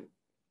dissent.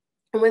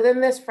 And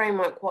within this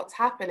framework, what's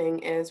happening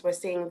is we're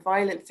seeing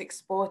violence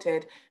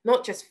exported,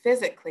 not just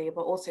physically,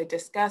 but also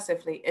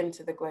discursively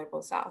into the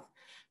global South.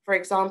 For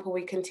example,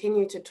 we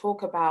continue to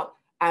talk about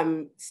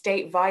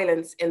state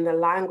violence in the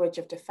language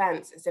of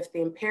defense, as if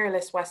the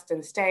imperialist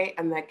Western state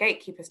and their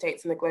gatekeeper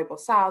states in the global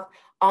South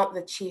aren't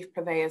the chief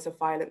purveyors of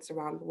violence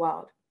around the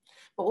world.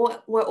 But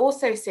what we're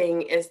also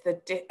seeing is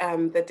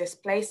the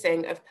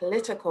displacing of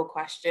political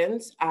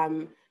questions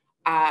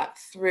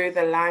through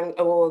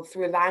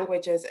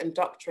languages and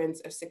doctrines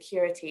of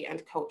security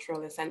and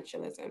cultural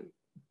essentialism.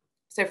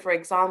 So, for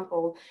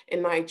example,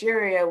 in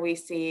Nigeria, we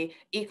see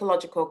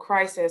ecological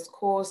crisis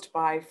caused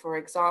by, for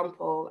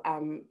example,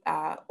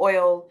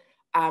 oil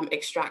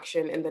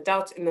extraction in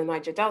the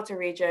Niger Delta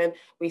region.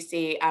 We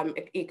see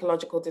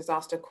ecological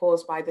disaster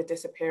caused by the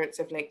disappearance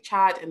of Lake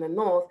Chad in the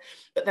north,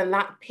 but then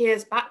that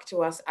peers back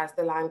to us as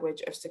the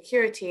language of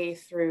security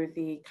through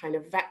the kind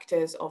of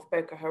vectors of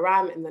Boko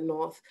Haram in the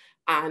north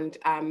and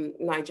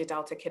Niger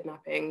Delta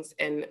kidnappings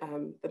in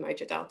the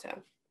Niger Delta.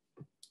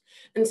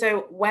 And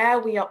so where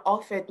we are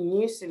offered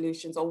new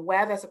solutions, or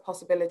where there's a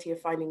possibility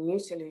of finding new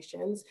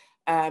solutions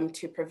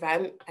to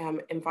prevent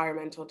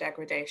environmental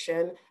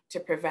degradation, to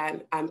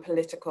prevent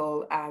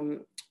political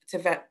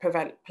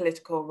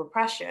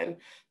repression,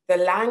 the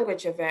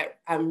language of it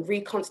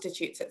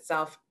reconstitutes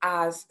itself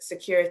as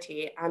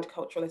security and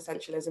cultural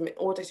essentialism in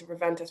order to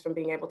prevent us from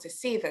being able to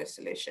see those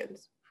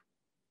solutions.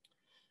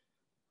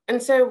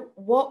 And so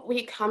what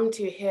we come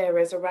to here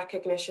is a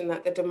recognition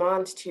that the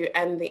demand to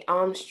end the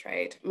arms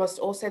trade must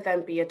also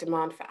then be a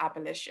demand for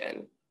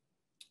abolition.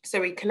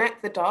 So we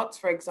connect the dots,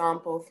 for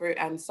example, through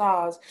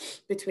NSARS,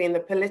 between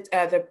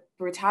the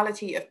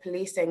brutality of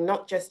policing,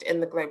 not just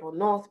in the global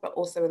north, but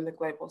also in the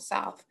global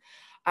south.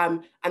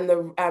 And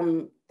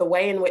the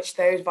way in which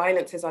those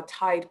violences are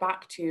tied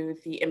back to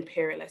the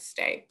imperialist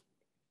state.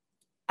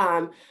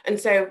 And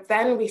so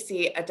then we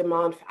see a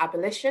demand for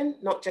abolition,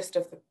 not just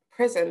of the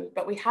prison,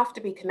 but we have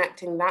to be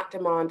connecting that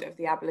demand of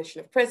the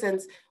abolition of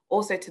prisons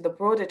also to the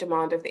broader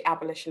demand of the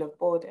abolition of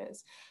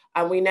borders.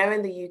 We know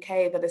in the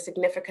UK that a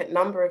significant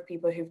number of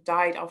people who've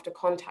died after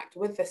contact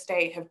with the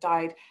state have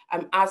died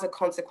as a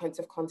consequence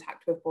of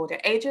contact with border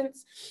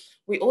agents.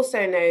 We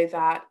also know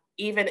that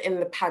even in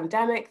the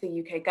pandemic,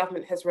 the UK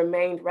government has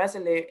remained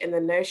resolute in the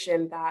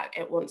notion that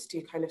it wants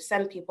to kind of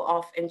send people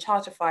off in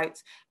charter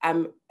flights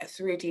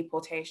through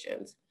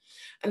deportations.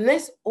 And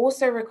this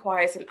also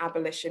requires an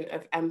abolition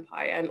of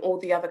empire and all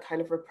the other kind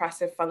of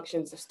repressive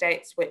functions of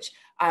states, which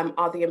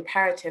are the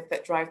imperative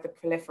that drive the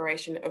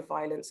proliferation of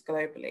violence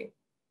globally.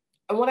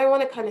 And what I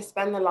want to kind of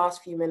spend the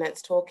last few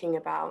minutes talking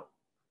about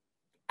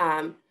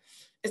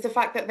is the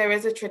fact that there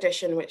is a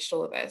tradition which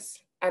saw this,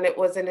 and it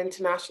was an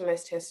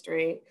internationalist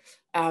history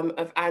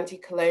of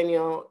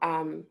anti-colonial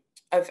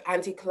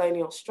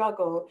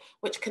struggle,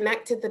 which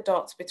connected the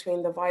dots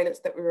between the violence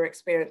that we were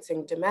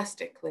experiencing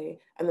domestically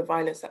and the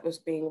violence that was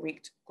being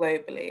wreaked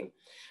globally.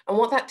 And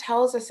what that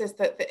tells us is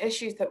that the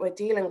issues that we're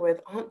dealing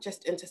with aren't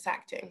just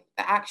intersecting,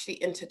 they're actually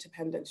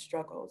interdependent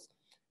struggles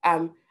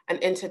and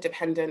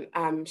interdependent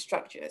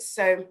structures.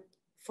 So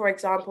for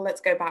example,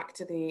 let's go back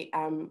to the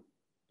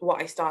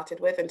what I started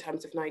with in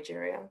terms of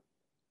Nigeria.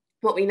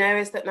 What we know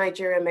is that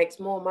Nigeria makes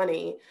more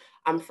money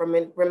from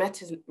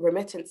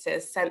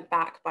remittances sent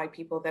back by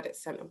people that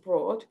it's sent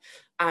abroad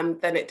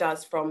than it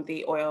does from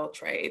the oil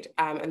trade.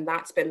 And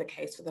that's been the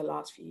case for the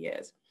last few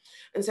years.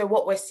 And so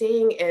what we're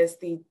seeing is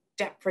the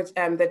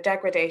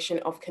degradation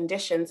of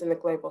conditions in the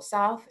global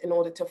south in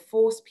order to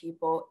force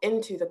people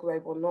into the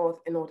global north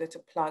in order to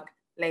plug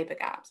labor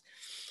gaps.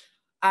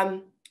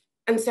 And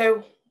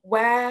so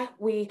where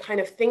we kind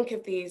of think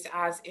of these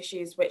as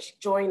issues which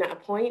join at a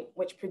point,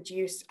 which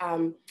produce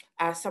some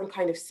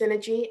kind of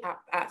synergy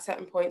at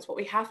certain points, what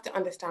we have to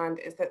understand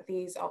is that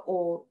these are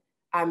all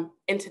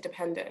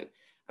interdependent.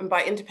 And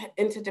by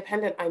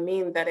interdependent, I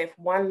mean that if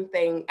one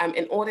thing,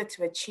 in order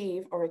to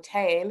achieve or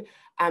attain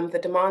the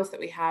demands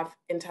that we have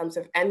in terms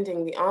of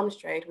ending the arms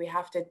trade, we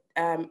have to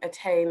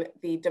attain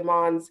the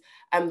demands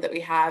that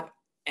we have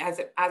as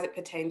it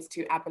pertains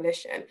to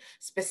abolition,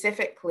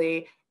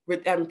 specifically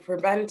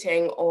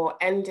preventing or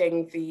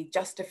ending the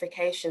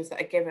justifications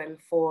that are given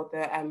for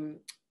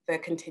the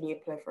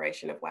continued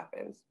proliferation of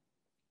weapons.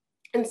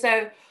 And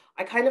so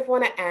I kind of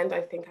want to end,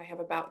 I think I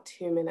have about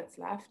 2 minutes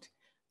left,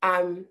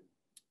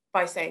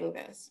 by saying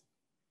this.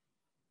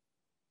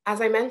 As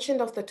I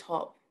mentioned off the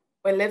top,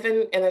 we're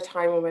living in a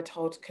time when we're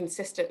told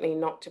consistently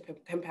not to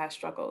compare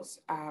struggles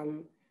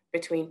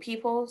between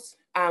peoples.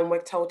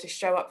 We're told to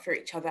show up for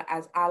each other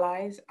as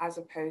allies, as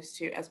opposed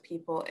to as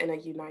people in a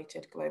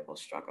united global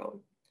struggle.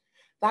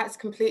 That's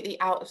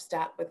completely out of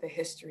step with the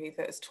history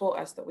that has taught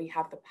us that we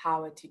have the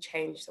power to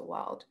change the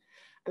world.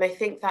 And I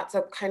think that's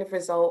a kind of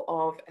result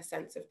of a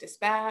sense of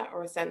despair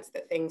or a sense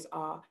that things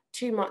are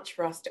too much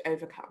for us to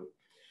overcome.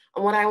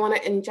 And what I want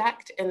to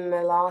inject in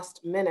the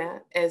last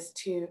minute is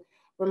to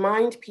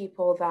remind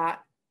people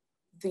that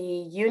the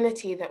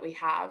unity that we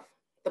have,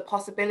 the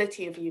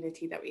possibility of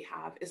unity that we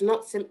have, is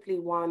not simply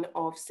one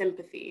of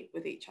sympathy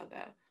with each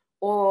other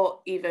or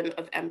even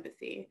of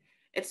empathy.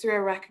 It's through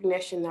a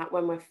recognition that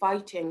when we're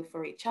fighting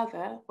for each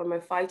other, when we're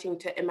fighting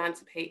to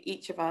emancipate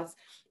each of us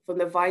from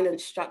the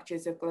violent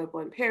structures of global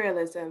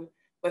imperialism,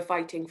 we're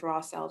fighting for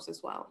ourselves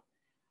as well.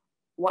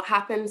 What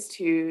happens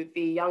to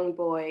the young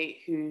boy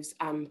who's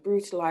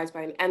brutalized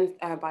by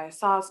a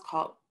SARS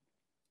cop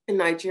in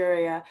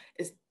Nigeria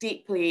is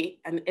deeply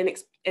and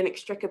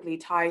inextricably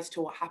ties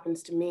to what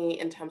happens to me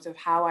in terms of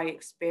how I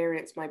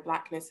experience my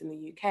Blackness in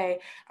the UK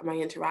and my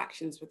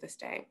interactions with the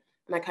state.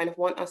 And I kind of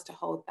want us to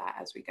hold that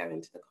as we go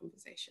into the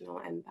conversation.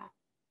 I'll end there.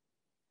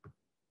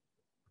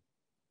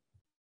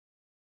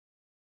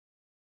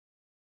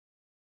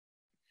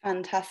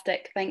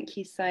 Fantastic, thank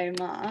you so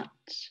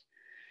much.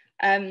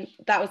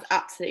 That was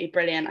absolutely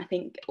brilliant. I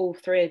think all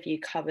three of you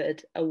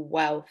covered a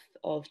wealth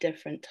of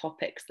different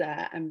topics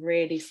there and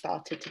really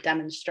started to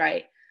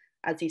demonstrate,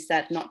 as you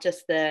said, not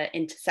just the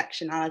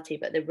intersectionality,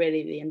 but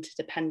really the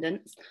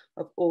interdependence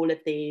of all of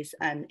these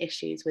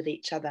issues with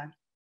each other.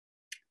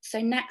 So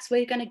next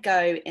we're going to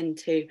go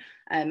into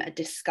a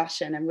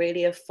discussion and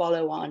really a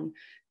follow-on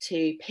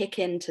to pick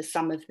into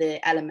some of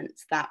the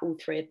elements that all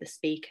three of the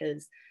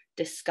speakers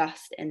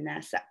discussed in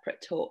their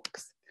separate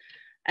talks.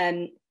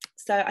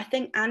 So I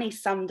think Annie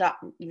summed up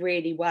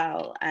really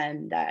well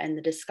there in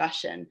the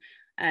discussion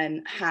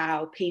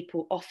how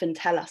people often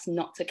tell us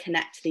not to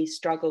connect these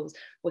struggles.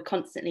 We're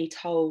constantly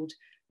told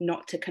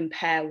not to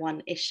compare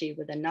one issue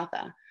with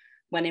another,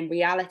 when in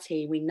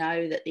reality we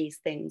know that these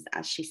things,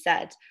 as she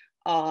said,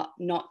 are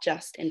not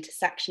just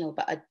intersectional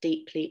but are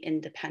deeply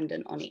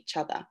independent on each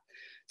other.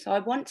 So I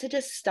want to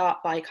just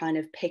start by kind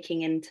of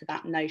picking into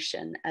that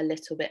notion a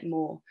little bit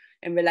more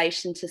in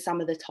relation to some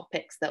of the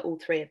topics that all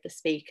three of the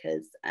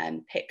speakers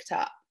picked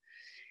up.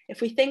 If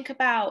we think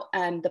about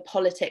the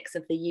politics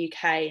of the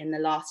UK in the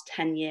last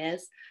 10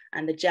 years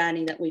and the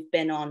journey that we've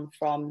been on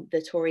from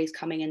the Tories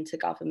coming into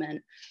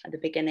government at the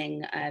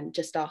beginning,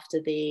 just after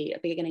the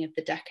beginning of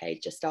the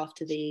decade, just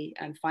after the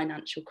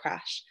financial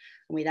crash,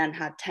 and we then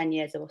had 10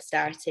 years of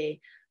austerity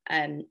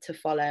to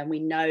follow, and we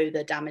know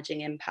the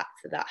damaging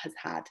impacts that has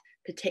had,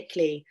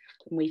 particularly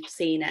when we've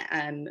seen it,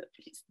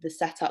 the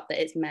setup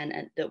that it's meant,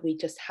 and that we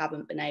just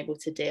haven't been able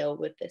to deal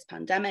with this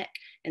pandemic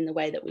in the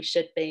way that we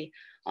should be.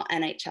 Our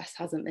NHS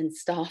hasn't been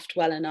staffed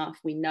well enough.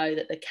 We know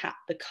that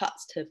the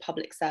cuts to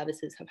public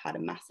services have had a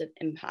massive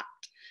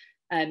impact.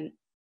 So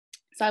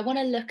I want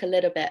to look a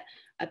little bit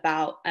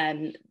about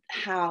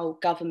how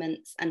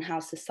governments and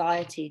how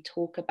society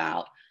talk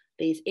about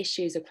these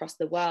issues across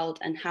the world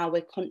and how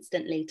we're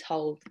constantly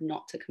told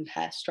not to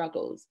compare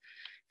struggles.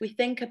 We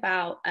think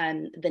about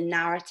the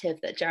narrative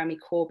that Jeremy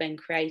Corbyn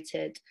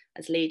created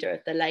as leader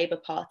of the Labour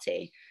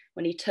Party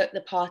when he took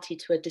the party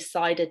to a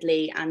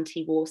decidedly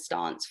anti-war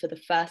stance for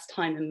the first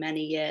time in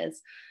many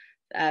years,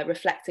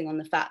 reflecting on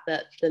the fact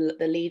that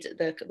the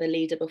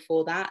leader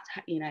before that,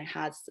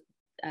 has,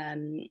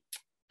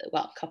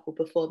 a couple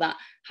before that,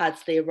 had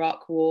the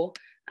Iraq War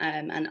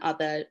and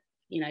other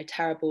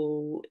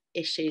terrible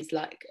issues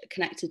like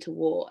connected to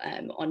war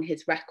on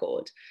his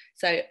record.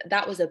 So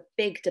that was a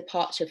big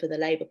departure for the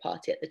Labour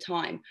Party at the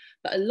time.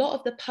 But a lot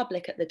of the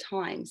public at the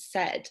time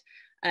said,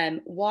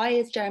 why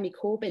is Jeremy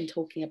Corbyn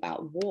talking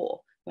about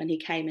war when he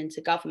came into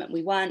government?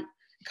 We weren't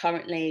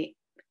currently,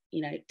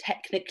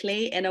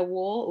 technically in a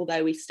war,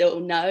 although we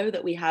still know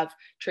that we have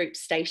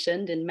troops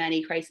stationed in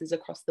many places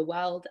across the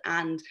world,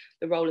 and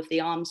the role of the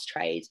arms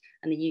trade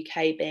and the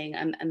UK being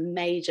a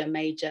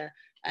major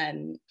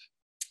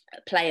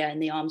player in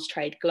the arms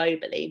trade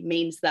globally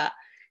means that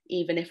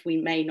even if we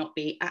may not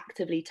be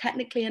actively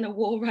technically in a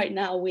war right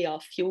now, we are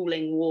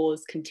fueling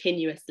wars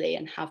continuously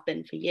and have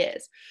been for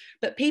years.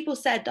 But people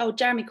said, oh,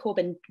 Jeremy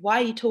Corbyn,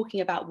 why are you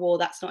talking about war?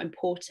 That's not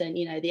important.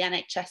 The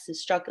NHS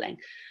is struggling.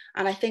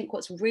 And I think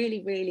what's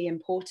really, really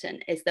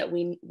important is that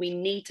we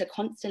need to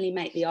constantly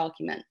make the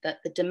argument that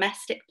the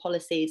domestic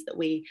policies that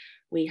we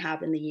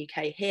have in the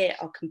UK here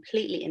are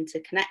completely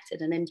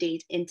interconnected and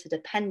indeed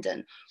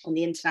interdependent on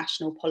the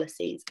international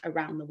policies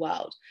around the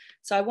world.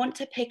 So I want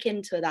to pick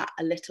into that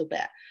a little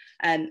bit.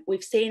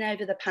 We've seen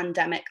over the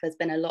pandemic, there's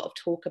been a lot of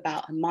talk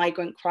about a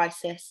migrant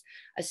crisis.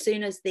 As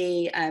soon as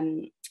the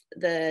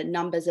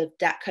numbers of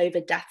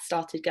COVID deaths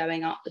started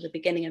going up at the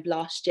beginning of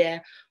last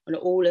year, on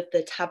all of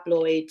the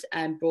tabloid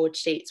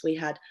broadsheets, we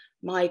had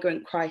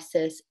migrant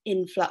crisis,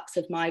 influx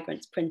of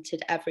migrants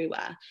printed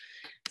everywhere.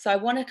 So I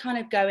want to kind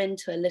of go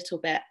into a little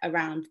bit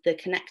around the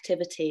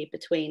connectivity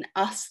between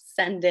us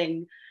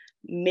sending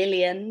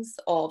millions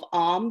of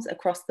arms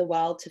across the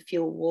world to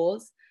fuel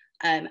wars,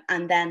 and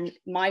then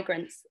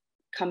migrants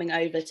coming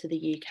over to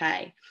the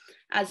UK.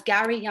 As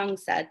Gary Young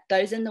said,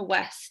 those in the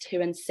West who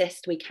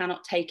insist we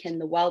cannot take in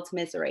the world's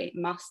misery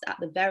must at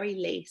the very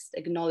least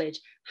acknowledge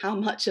how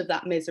much of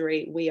that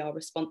misery we are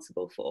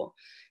responsible for.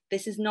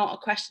 This is not a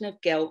question of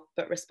guilt,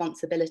 but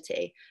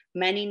responsibility.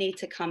 Many need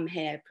to come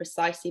here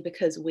precisely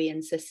because we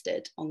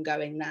insisted on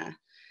going there.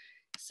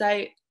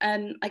 So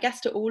I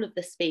guess to all of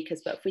the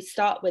speakers, but if we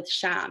start with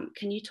Sham,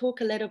 can you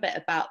talk a little bit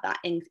about that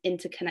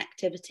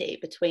interconnectivity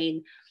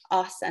between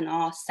us and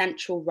our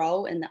central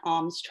role in the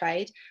arms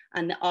trade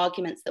and the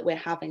arguments that we're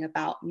having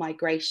about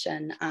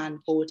migration and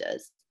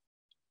borders?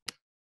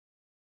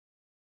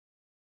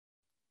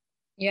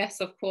 Yes,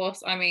 of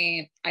course. I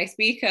mean, I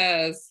speak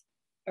as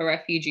a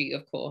refugee,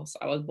 of course.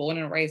 I was born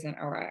and raised in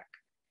Iraq.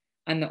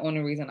 And the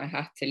only reason I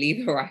had to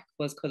leave Iraq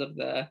was because of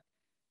the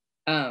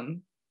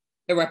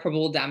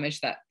irreparable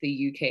damage that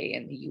the UK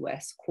and the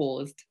US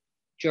caused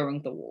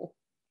during the war.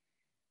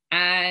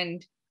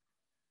 And,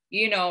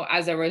 you know,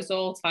 as a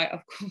result,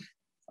 I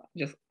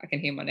can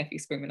hear my nephew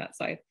screaming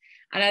outside.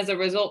 And as a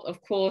result,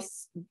 of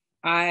course,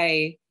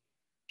 I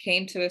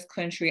came to this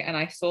country and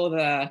I saw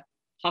the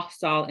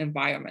hostile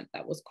environment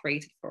that was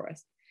created for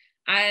us.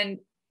 And,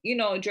 you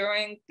know,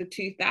 during the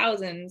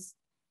 2000s,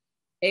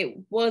 it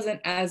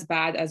wasn't as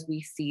bad as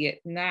we see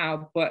it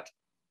now. But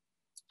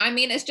I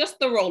mean, it's just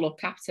the role of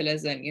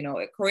capitalism. You know,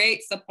 it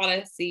creates a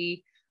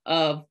policy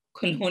of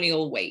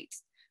colonial weight,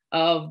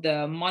 of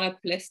the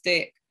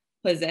monopolistic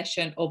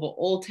possession over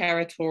all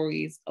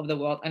territories of the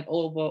world and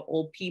over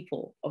all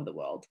people of the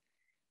world.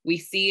 We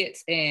see it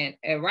in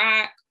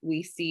Iraq,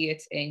 we see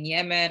it in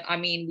Yemen. I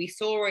mean, we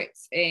saw it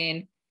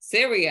in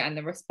Syria and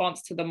the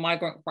response to the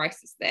migrant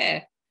crisis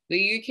there.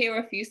 The UK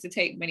refused to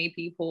take many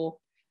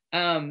people.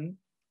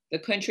 The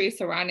countries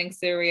surrounding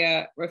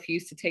Syria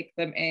refused to take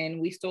them in.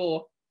 We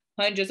saw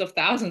hundreds of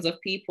thousands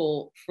of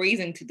people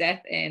freezing to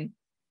death in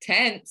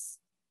tents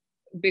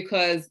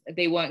because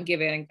they weren't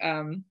given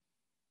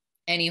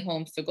any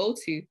homes to go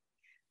to.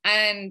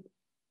 And,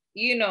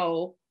 you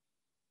know,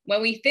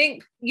 when we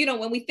think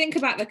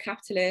about the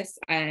capitalists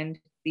and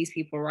these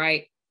people,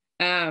 right?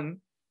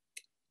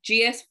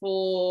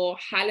 GS4,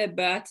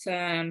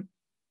 Halliburton,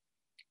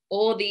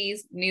 all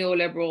these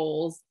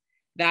neoliberals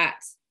that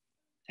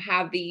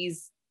are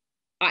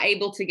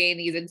able to gain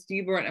these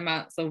exuberant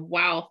amounts of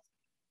wealth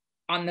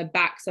on the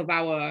backs of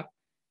our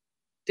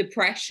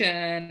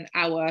depression,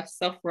 our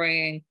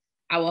suffering,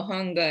 our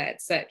hunger,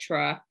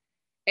 etc.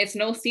 It's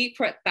no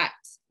secret that,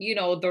 you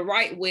know, the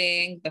right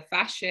wing, the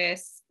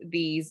fascists,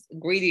 these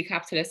greedy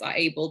capitalists are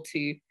able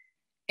to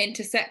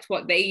intersect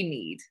what they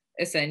need,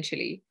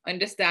 essentially.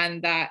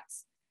 Understand that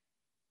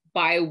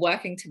by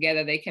working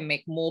together, they can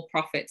make more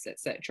profits,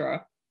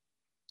 etc.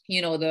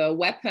 You know, the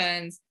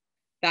weapons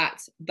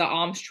that the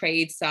arms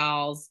trade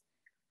sells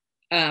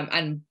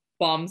and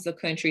bombs the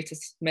country to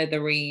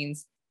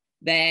smithereens,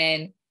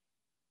 then,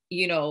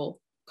 you know,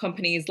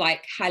 companies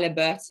like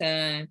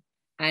Halliburton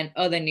and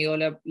other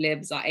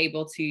neolibs are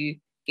able to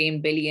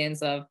gain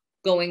billions of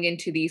going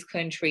into these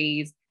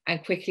countries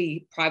and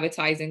quickly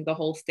privatizing the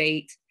whole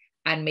state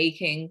and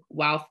making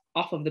wealth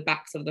off of the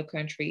backs of the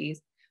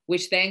countries,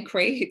 which then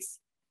creates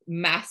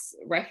mass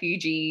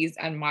refugees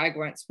and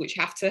migrants which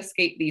have to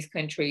escape these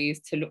countries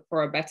to look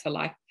for a better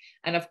life.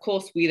 And of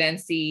course, we then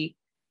see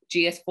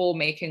GS4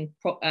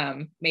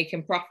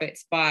 making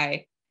profits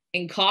by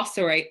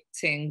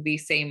incarcerating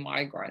these same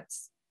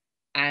migrants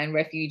and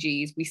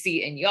refugees. We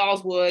see it in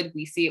Yarlswood,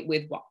 we see it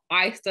with what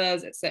ICE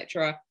does,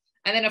 etc.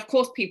 And then of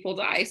course people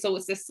die. So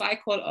it's this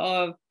cycle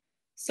of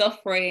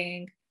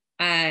suffering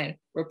and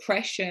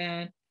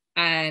repression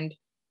and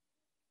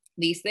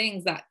these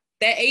things that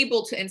they're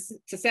able to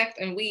intersect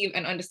and weave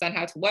and understand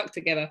how to work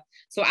together.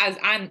 So as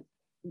Anne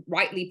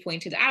rightly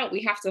pointed out,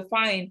 we have to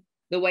find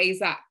the ways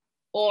that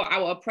all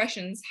our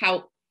oppressions,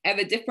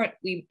 however different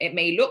it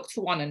may look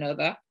to one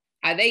another,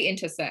 how they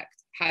intersect,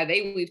 how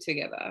they weave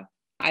together,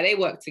 how they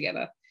work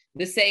together.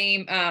 The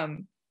same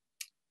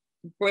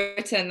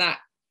Britain that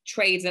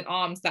trades in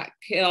arms that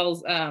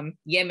kills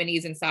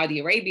Yemenis in Saudi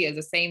Arabia is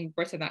the same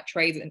Britain that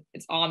trades in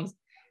its arms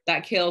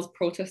that kills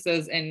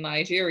protesters in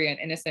Nigeria and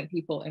innocent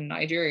people in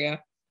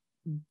Nigeria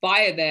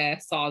via their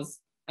SARS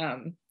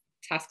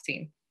task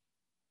team.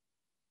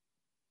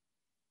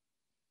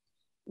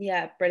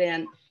 Yeah,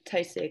 brilliant.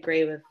 Totally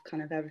agree with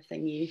kind of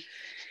everything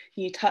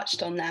you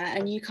touched on there.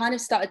 And you kind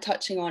of started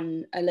touching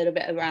on a little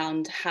bit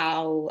around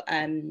how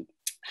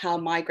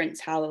migrants,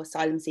 how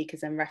asylum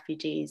seekers and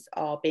refugees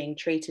are being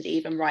treated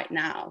even right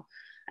now.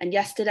 And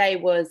yesterday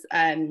was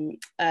a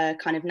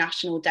kind of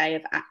national day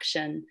of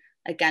action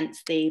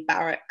against the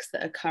barracks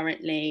that are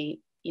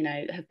currently, you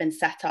know, have been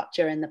set up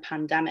during the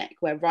pandemic,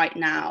 where right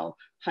now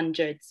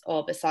hundreds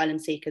of asylum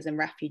seekers and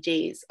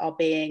refugees are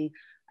being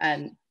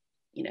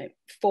you know,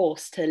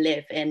 forced to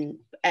live in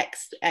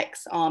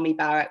ex-army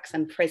barracks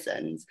and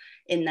prisons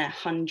in their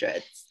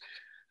hundreds.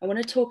 I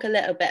want to talk a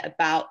little bit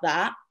about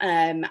that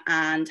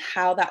and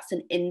how that's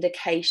an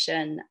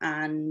indication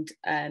and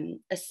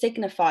a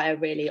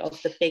signifier really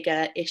of the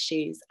bigger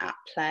issues at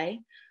play.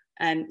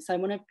 So I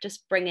want to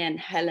just bring in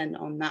Helen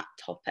on that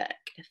topic,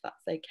 if that's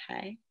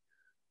okay.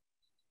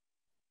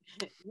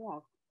 Yeah,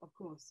 of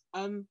course.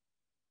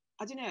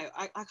 I don't know,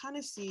 I kind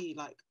of see,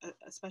 like,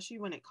 especially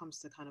when it comes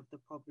to kind of the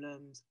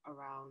problems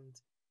around,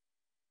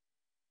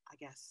 I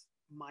guess,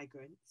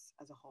 migrants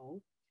as a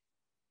whole,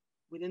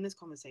 within this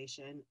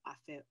conversation,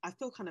 I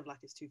feel kind of like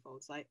it's twofold.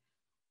 It's like,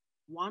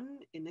 one,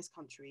 in this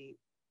country,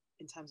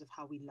 in terms of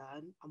how we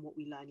learn and what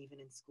we learn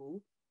even in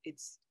school,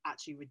 it's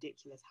actually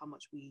ridiculous how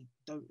much we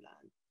don't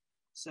learn.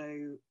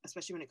 So,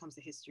 especially when it comes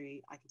to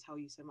history, I can tell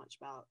you so much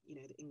about, you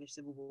know, the English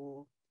Civil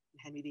War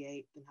and Henry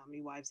VIII and how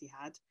many wives he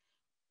had.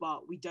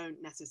 But we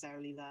don't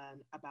necessarily learn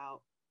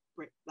about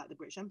the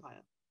British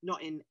Empire,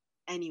 not in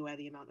anywhere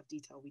the amount of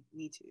detail we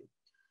need to.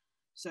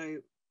 So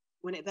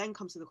when it then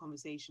comes to the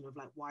conversation of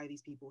like, why are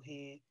these people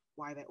here?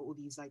 Why are there all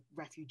these like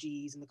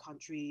refugees in the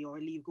country or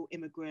illegal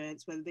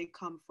immigrants, whether they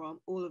come from,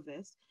 all of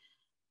this,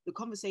 the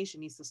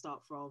conversation needs to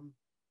start from,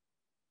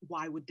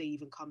 why would they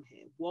even come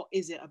here? What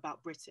is it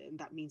about Britain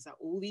that means that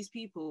all these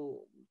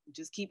people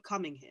just keep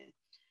coming here?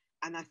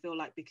 And I feel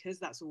like because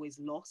that's always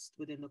lost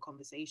within the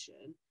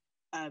conversation,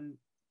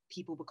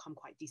 people become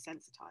quite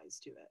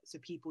desensitized to it. So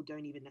people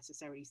don't even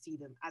necessarily see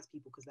them as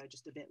people because they're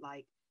just a bit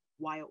like,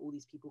 why are all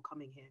these people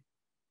coming here?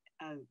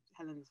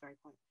 Helen is very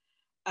quiet.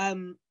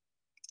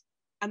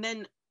 And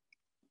then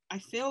I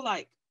feel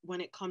like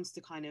when it comes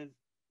to kind of,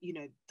 you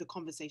know, the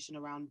conversation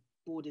around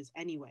borders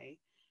anyway,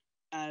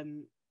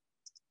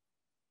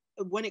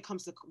 when it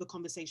comes to the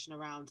conversation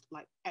around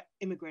like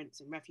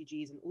immigrants and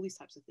refugees and all these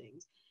types of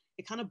things,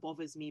 it kind of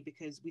bothers me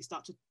because we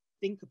start to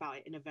think about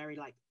it in a very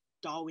like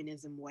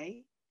Darwinism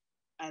way.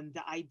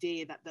 The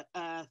idea that the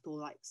earth or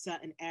like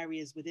certain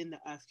areas within the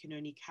earth can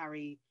only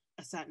carry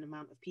a certain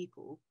amount of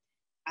people.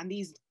 And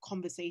these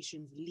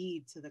conversations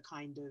lead to the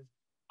kind of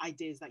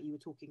ideas that you were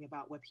talking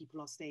about where people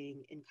are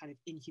staying in kind of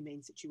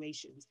inhumane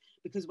situations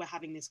because we're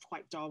having this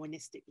quite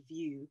Darwinistic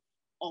view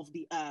of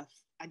the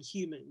earth and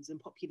humans and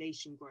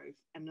population growth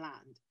and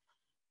land.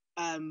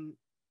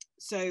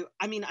 So,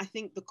 I mean, I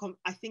think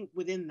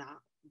within that,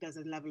 there's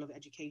a level of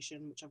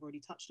education, which I've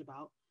already touched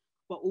about,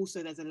 but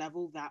also there's a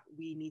level that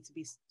we need to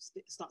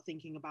start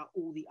thinking about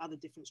all the other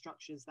different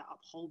structures that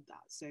uphold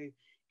that. So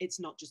it's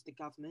not just the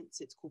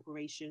governments, it's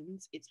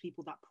corporations, it's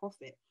people that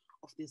profit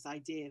off this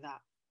idea that,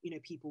 you know,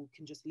 people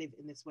can just live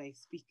in this way,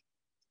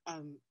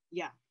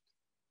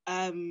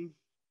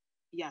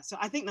 so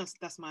I think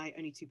that's my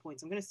only 2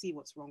 points. I'm going to see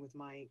what's wrong with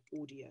my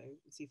audio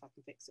and see if I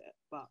can fix it,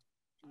 but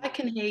I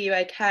can hear you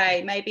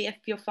okay. Maybe if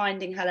you're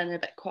finding Helen a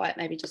bit quiet,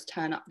 maybe just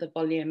turn up the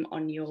volume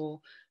on your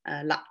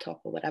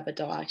laptop or whatever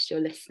device you're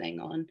listening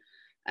on.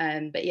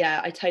 But yeah,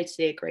 I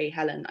totally agree,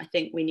 Helen. I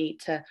think we need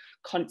to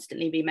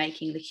constantly be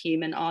making the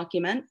human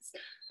arguments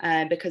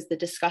because the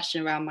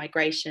discussion around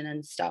migration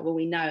and stuff, well,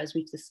 we know, as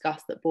we've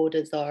discussed, that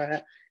borders are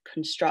a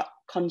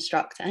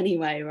construct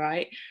anyway,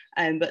 right?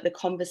 But the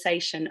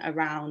conversation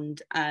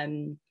around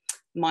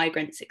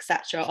migrants,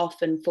 etc.,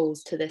 often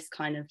falls to this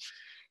kind of,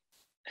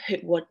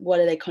 what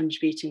are they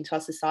contributing to our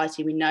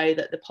society? We know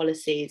that the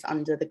policies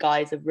under the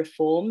guise of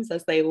reforms,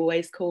 as they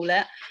always call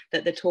it,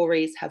 that the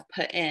Tories have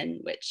put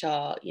in, which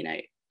are, you know,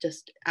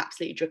 just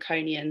absolutely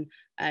draconian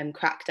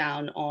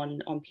crackdown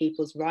on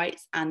people's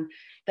rights, and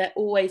they're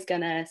always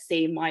going to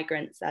see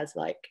migrants as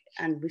like,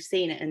 and we've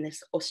seen it in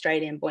this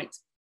Australian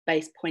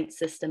based point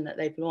system that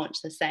they've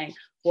launched. They're saying,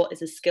 what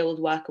is a skilled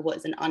worker, what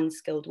is an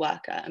unskilled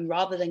worker? And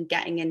rather than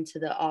getting into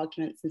the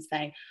arguments and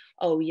saying,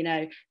 oh, you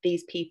know,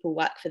 these people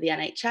work for the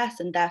NHS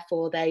and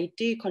therefore they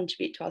do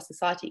contribute to our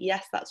society.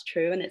 Yes, that's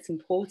true and it's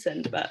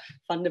important, but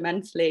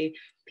fundamentally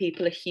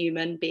people are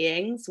human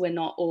beings. We're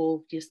not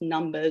all just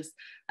numbers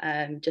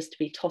just to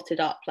be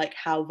totted up like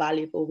how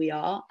valuable we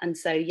are. And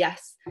so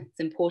yes, it's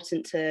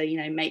important to, you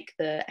know, make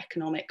the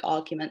economic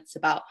arguments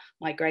about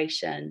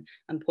migration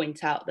and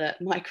point out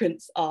that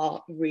migrants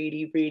are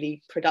really,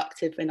 really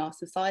productive in our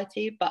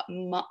society, but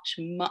much,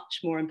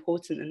 much more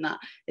important than that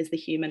is the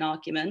human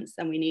arguments.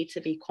 And we need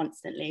to be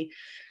constantly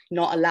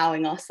not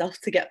allowing ourselves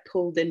to get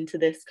pulled into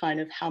this kind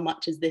of, how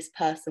much is this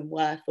person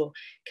worth, or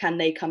can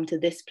they come to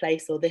this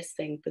place or this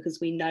thing, because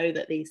we know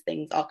that these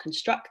things are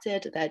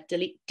constructed, they're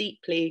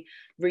deeply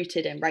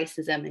rooted in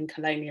racism and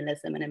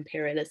colonialism and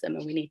imperialism,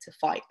 and we need to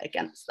fight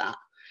against that.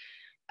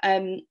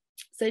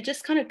 So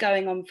just kind of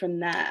going on from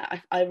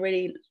there, I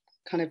really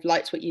kind of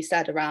liked what you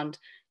said around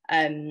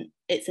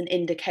it's an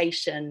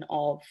indication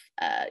of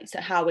so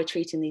how we're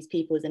treating these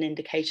people is an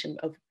indication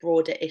of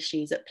broader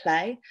issues at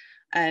play.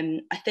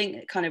 I think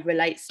it kind of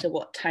relates to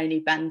what Tony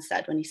Benn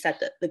said when he said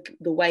that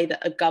the way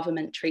that a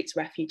government treats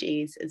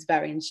refugees is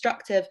very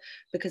instructive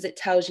because it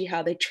tells you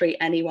how they treat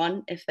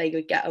anyone if they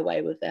could get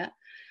away with it.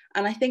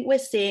 And I think we're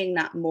seeing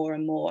that more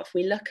and more. If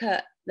we look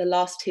at the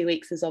last 2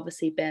 weeks, has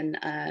obviously been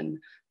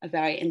a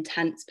very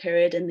intense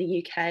period in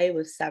the UK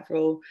with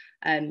several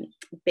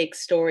big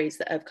stories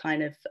that have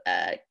kind of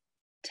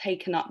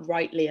taken up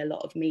rightly a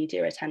lot of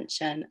media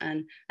attention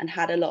and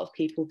had a lot of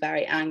people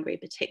very angry,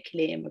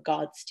 particularly in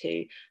regards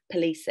to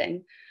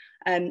policing.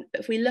 But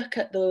if we look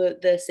at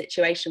the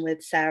situation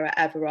with Sarah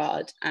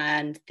Everard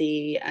and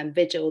the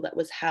vigil that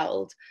was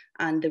held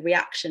and the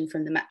reaction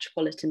from the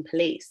Metropolitan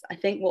Police, I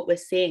think what we're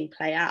seeing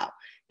play out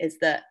is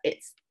that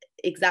it's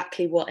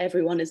exactly what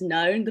everyone has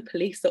known the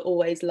police are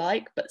always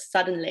like, but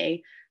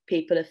suddenly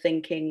people are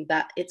thinking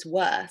that it's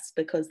worse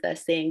because they're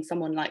seeing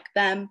someone like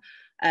them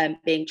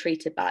being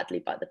treated badly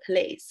by the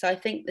police. So I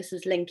think this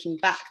is linking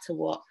back to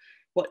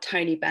what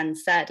Tony Benn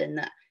said, in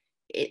that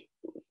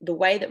the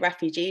way that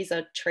refugees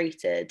are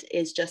treated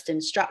is just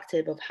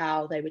instructive of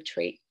how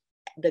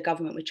the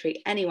government would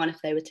treat anyone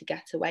if they were to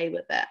get away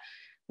with it,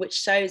 which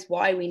shows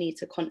why we need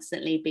to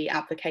constantly be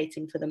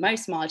advocating for the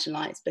most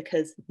marginalised,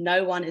 because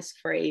no one is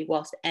free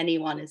whilst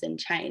anyone is in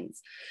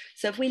chains.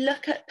 So if we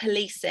look at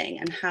policing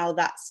and how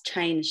that's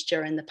changed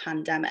during the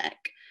pandemic,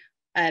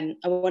 I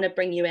want to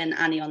bring you in,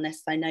 Annie, on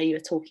this. I know you were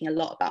talking a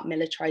lot about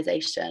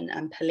militarisation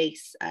and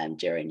police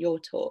during your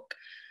talk.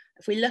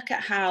 If we look at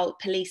how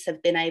police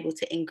have been able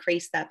to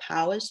increase their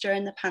powers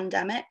during the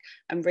pandemic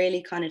and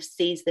really kind of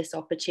seize this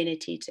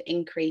opportunity to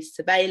increase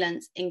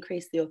surveillance,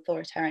 increase the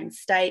authoritarian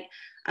state,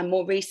 and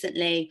more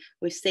recently,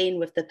 we've seen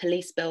with the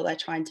police bill they're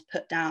trying to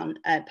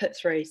put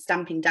through,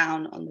 stamping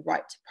down on the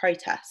right to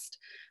protest.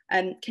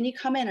 Can you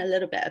come in a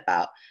little bit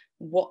about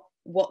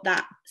what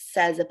that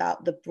says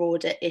about the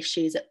broader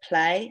issues at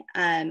play,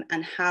 and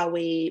how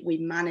we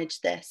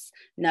manage this,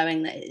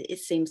 knowing that it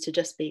seems to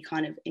just be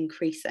kind of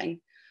increasing?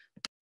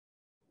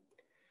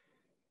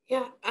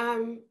 Yeah,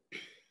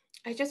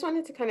 I just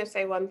wanted to kind of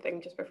say one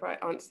thing just before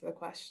I answer the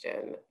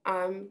question.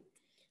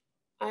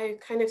 I've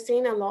kind of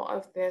seen a lot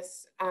of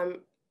this.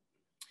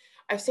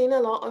 I've seen a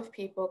lot of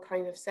people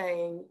kind of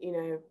saying, you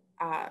know,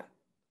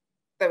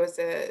 there was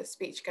a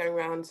speech going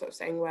around sort of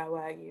saying, where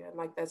were you? And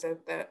like there's a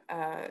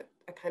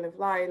kind of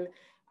line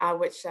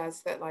which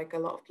says that like a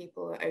lot of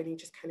people are only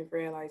just kind of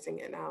realizing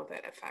it now that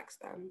it affects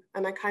them.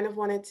 And I kind of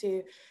wanted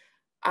to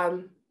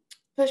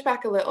push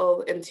back a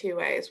little in two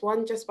ways.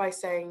 One, just by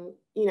saying,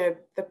 you know,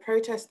 the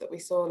protests that we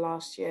saw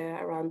last year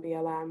around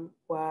BLM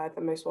were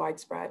the most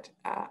widespread,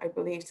 I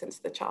believe, since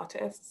the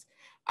Chartists.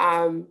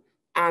 And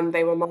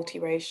they were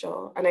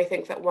multiracial. And I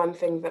think that one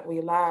thing that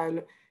we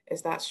learn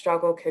is that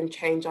struggle can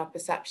change our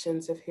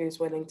perceptions of who's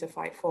willing to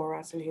fight for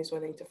us and who's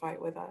willing to fight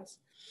with us.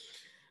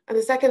 And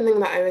the second thing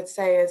that I would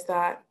say is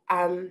that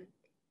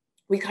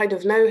we kind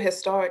of know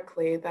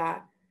historically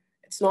that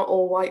it's not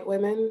all white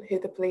women who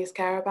the police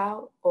care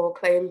about or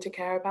claim to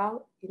care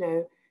about. You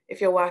know, if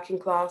you're working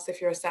class,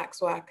 if you're a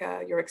sex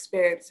worker, your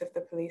experience of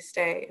the police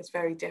state is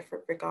very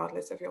different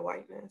regardless of your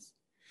whiteness.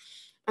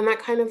 And that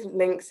kind of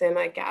links in,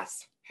 I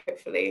guess,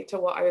 hopefully, to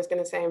what I was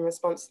going to say in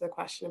response to the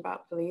question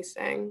about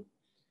policing.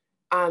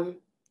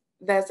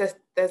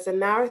 There's a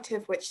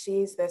narrative which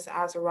sees this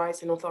as a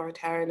rise in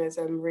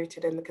authoritarianism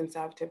rooted in the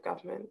Conservative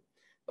government.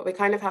 But we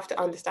kind of have to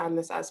understand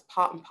this as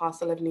part and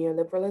parcel of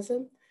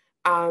neoliberalism.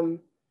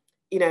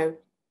 You know,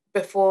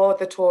 before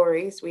the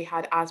Tories, we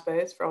had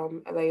ASBOs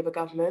from a Labour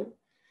government.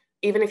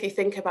 Even if you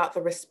think about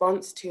the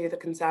response to the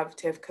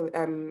Conservative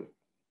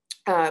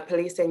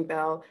policing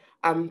bill,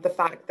 the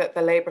fact that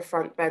the Labour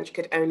front bench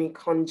could only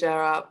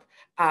conjure up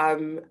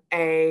an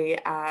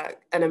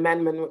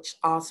amendment which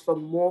asked for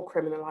more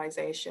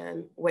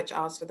criminalisation, which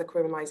asked for the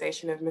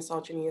criminalisation of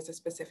misogyny as a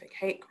specific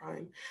hate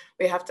crime.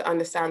 We have to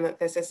understand that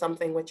this is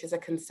something which is a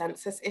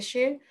consensus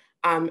issue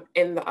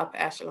in the upper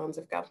echelons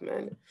of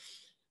government.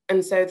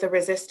 And so the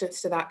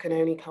resistance to that can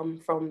only come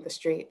from the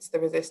streets. The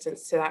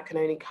resistance to that can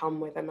only come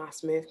with a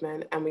mass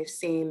movement. And we've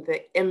seen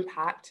the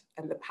impact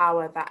and the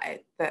power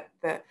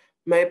that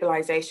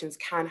mobilizations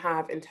can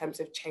have in terms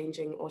of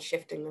changing or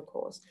shifting the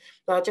course.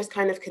 So I'll just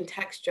kind of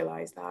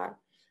contextualize that.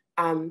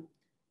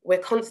 We're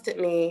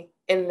constantly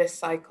in this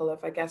cycle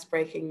of, I guess,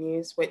 breaking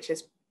news, which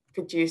is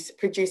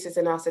produces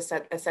in us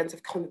a sense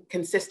of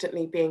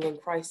consistently being in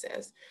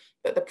crisis.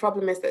 But the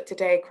problem is that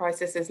today,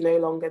 crisis is no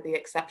longer the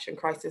exception,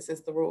 crisis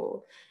is the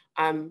rule.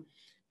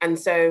 And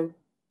so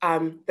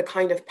the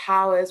kind of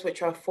powers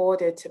which are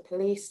afforded to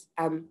police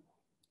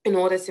in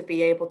order to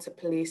be able to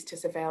police, to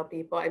surveil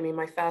people. I mean,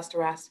 my first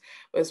arrest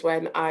was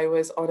when I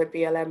was on a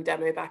BLM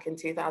demo back in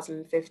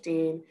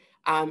 2015,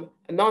 a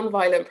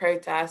non-violent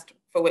protest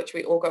for which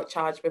we all got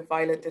charged with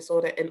violent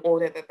disorder in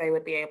order that they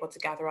would be able to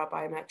gather our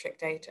biometric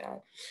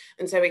data.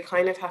 And so we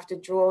kind of have to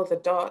draw the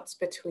dots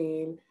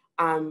between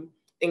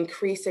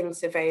increasing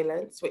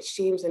surveillance, which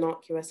seems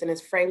innocuous and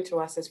is framed to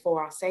us as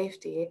for our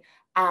safety,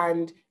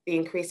 and the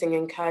increasing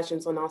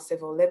incursions on our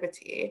civil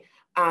liberty.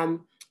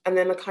 And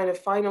then the kind of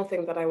final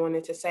thing that I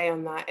wanted to say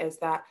on that is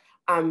that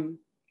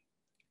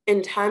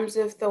in terms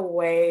of the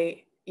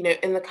way, you know,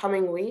 in the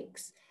coming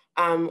weeks,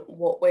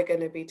 what we're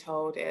going to be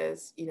told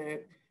is, you know,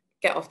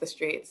 get off the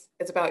streets.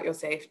 It's about your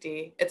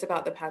safety. It's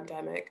about the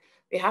pandemic.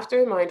 We have to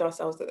remind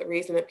ourselves that the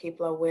reason that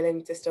people are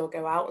willing to still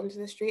go out into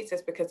the streets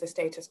is because the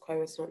status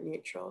quo is not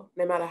neutral,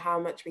 no matter how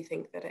much we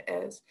think that it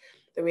is.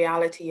 The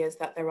reality is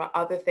that there are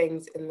other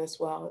things in this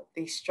world,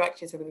 these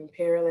structures of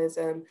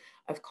imperialism,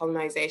 of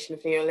colonization,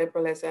 of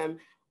neoliberalism,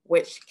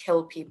 which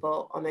kill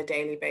people on a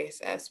daily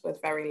basis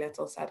with very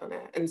little said on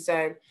it. And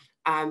so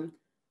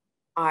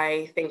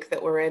I think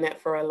that we're in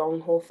it for a long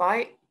haul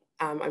fight.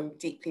 I'm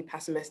deeply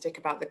pessimistic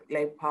about the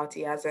Labour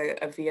Party as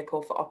a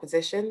vehicle for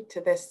opposition to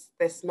this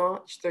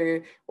march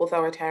through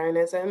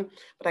authoritarianism.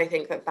 But I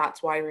think that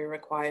that's why we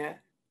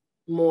require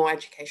more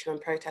education on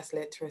protest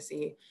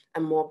literacy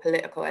and more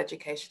political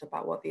education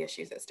about what the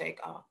issues at stake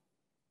are.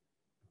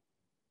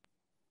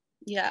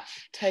 Yeah,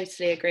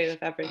 totally agree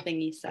with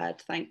everything you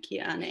said. Thank you,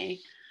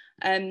 Annie.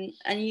 And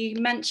you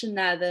mentioned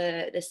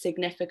there the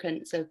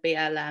significance of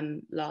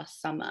BLM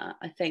last summer.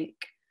 I think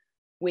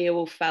we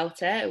all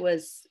felt it. It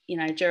was, you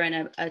know, during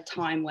a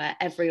time where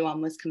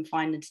everyone was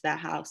confined into their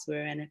house. We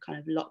were in a kind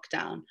of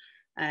lockdown.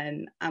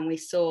 And we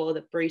saw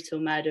the brutal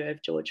murder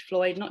of George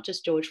Floyd, not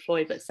just George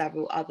Floyd, but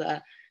several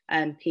other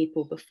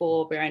people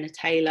before, Breonna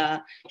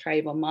Taylor,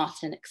 Trayvon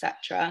Martin,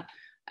 etc.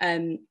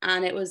 And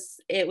it was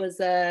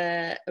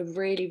a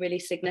really, really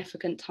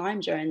significant time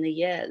during the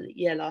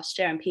year last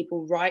year, and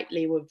people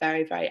rightly were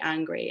very, very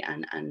angry,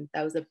 and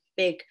there was a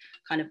big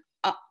kind of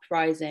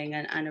uprising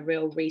and a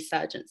real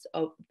resurgence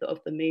of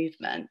the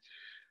movement.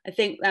 I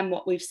think then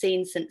what we've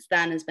seen since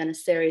then has been a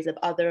series of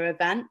other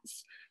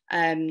events.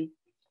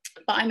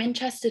 But I'm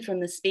interested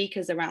from the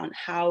speakers around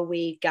how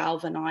we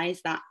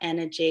galvanize that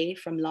energy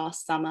from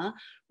last summer.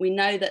 We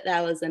know that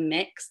there was a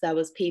mix. There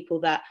was people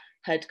that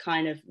had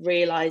kind of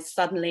realized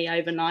suddenly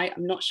overnight,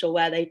 I'm not sure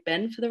where they've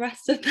been for the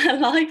rest of their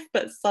life,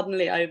 but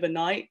suddenly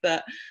overnight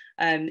that,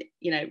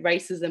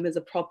 racism is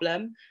a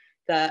problem,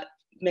 that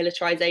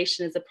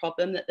militarization is a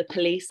problem, that the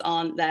police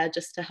aren't there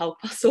just to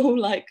help us all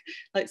like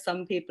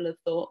some people have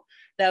thought.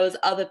 There was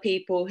other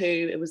people who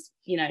it was,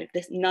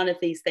 none of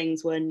these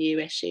things were new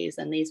issues,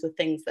 and these were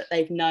things that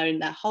they've known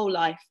their whole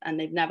life and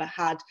they've never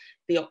had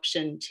the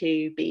option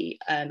to be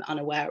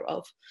unaware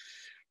of.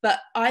 But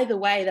either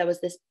way, there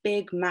was this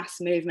big mass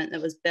movement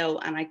that was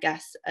built, and I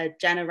guess a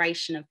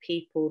generation of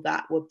people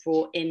that were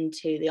brought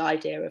into the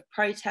idea of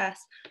protest,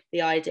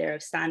 the idea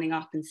of standing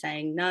up and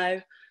saying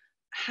no.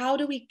 How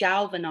do we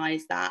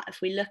galvanize that?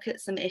 If we look at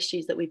some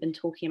issues that we've been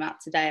talking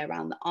about today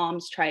around the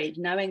arms trade,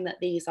 knowing that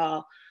these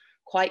are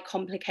quite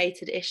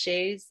complicated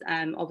issues.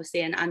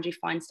 Obviously in Andrew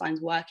Feinstein's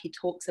work, he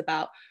talks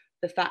about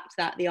the fact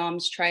that the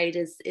arms trade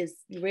is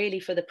really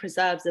for the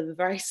preserves of a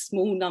very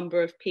small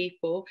number of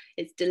people.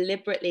 It's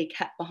deliberately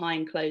kept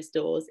behind closed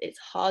doors. It's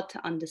hard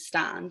to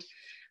understand.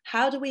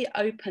 How do we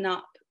open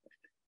up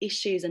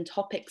issues and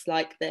topics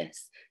like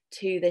this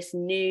to this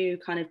new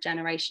kind of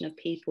generation of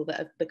people that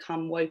have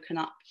become woken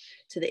up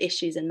to the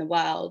issues in the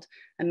world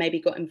and maybe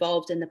got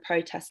involved in the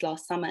protest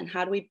last summer? And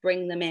how do we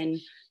bring them in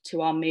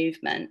to our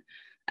movement?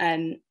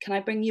 Can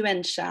I bring you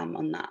in, Sham,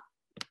 on that?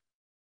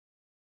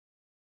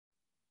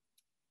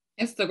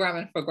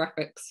 Instagram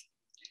infographics.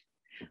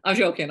 I'm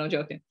joking.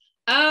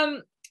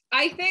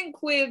 I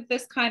think with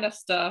this kind of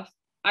stuff,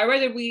 I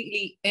read a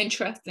really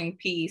interesting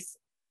piece.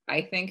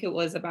 I think it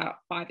was about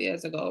 5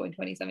 years ago in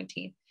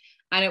 2017,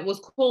 and it was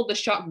called The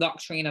Shock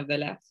Doctrine of the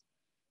Left.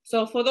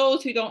 So for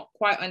those who don't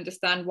quite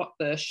understand what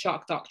the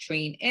shock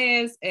doctrine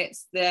is,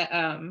 it's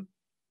the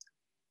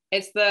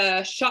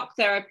shock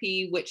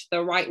therapy which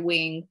the right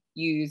wing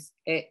use.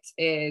 It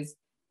is,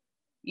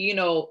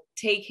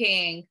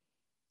 taking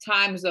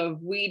times of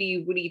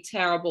really, really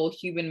terrible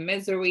human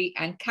misery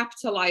and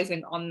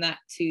capitalizing on that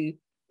to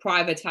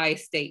privatize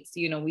states.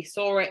 We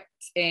saw it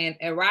in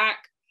Iraq.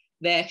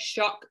 Their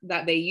shock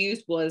that they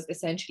used was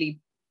essentially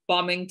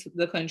bombing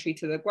the country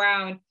to the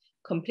ground,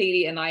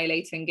 completely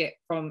annihilating it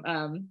from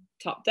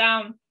top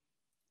down,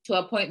 to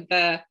a point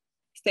the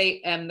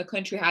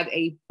country had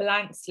a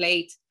blank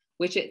slate,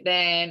 which it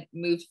then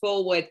moved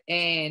forward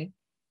in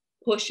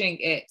pushing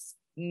its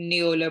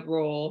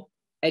neoliberal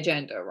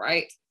agenda,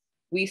 right?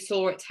 We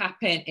saw it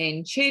happen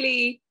in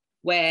Chile,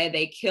 where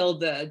they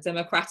killed the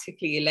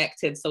democratically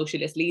elected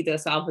socialist leader,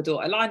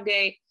 Salvador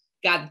Allende,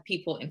 gathered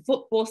people in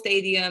football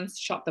stadiums,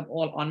 shot them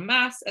all en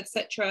masse,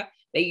 etc.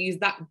 They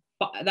used that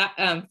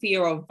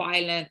fear of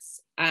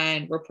violence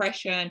and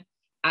repression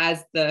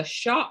as the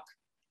shock,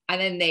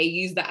 and then they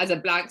used that as a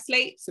blank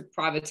slate to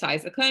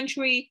privatize the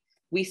country.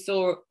 We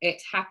saw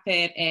it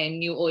happen in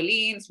New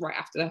Orleans right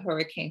after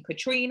Hurricane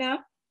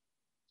Katrina.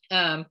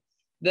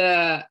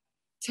 The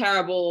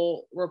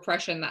terrible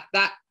repression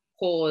that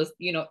caused,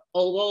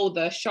 although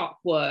the shock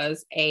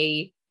was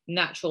a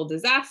natural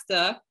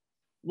disaster,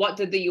 what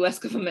did the US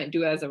government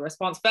do as a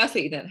response?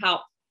 Firstly, it didn't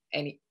help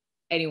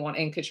anyone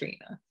in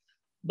Katrina,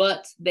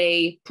 but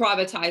they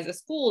privatized the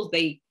schools.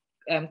 They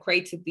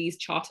created these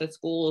charter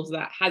schools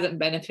that hasn't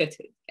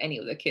benefited any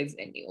of the kids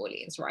in New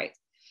Orleans, right?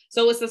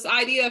 So it's this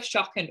idea of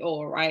shock and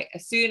awe, right?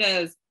 As soon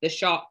as the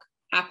shock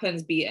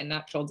happens, be it a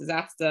natural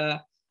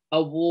disaster,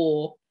 a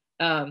war,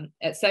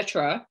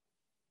 etc.,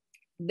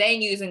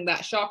 then using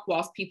that shock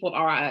whilst people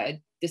are at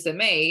a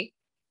dismay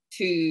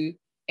to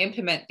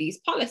implement these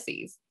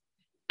policies.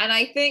 And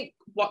I think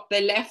what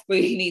the left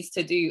really needs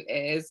to do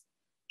is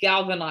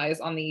galvanize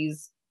on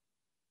these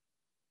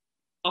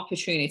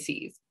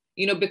opportunities,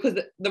 because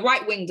the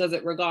right wing does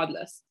it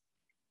regardless.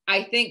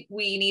 I think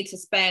we need to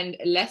spend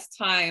less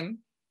time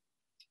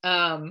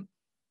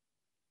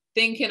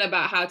thinking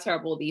about how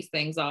terrible these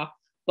things are,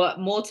 but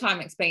more time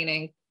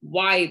explaining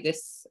why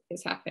this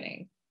is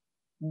happening,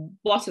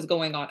 what is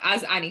going on.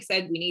 As Annie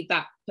said, we need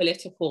that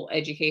political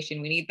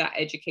education. We need that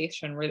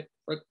education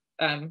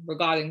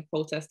regarding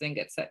protesting,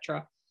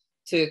 etc.,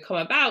 to come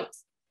about.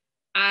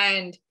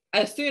 And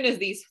as soon as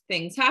these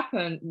things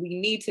happen, we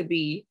need to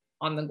be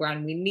on the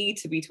ground. We need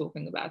to be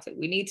talking about it.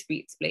 We need to be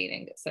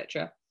explaining,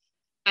 etc.,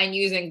 and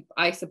using,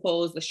 I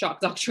suppose, the shock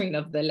doctrine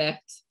of the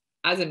left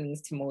as a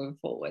means to moving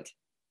forward.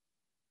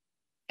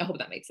 I hope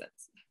that makes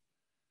sense.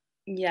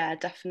 Yeah,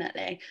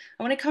 definitely.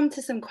 I want to come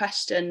to some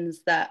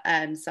questions that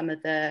some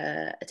of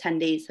the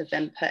attendees have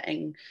been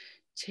putting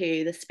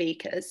to the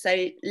speakers.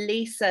 So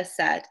Lisa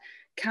said,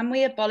 Can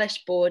we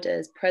abolish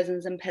borders,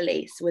 prisons and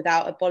police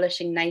without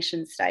abolishing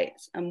nation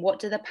states? And what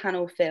do the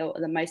panel feel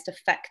are the most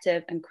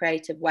effective and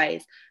creative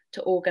ways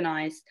to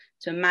organise,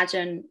 to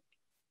imagine,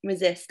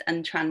 resist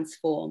and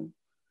transform,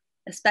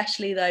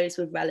 especially those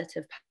with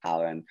relative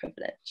power and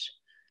privilege?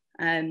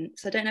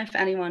 So I don't know if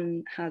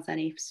anyone has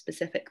any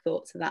specific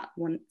thoughts of that,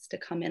 wants to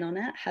come in on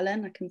it.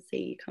 Helen, I can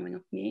see you coming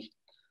off mute.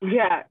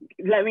 Yeah,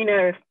 let me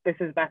know if this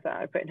is better.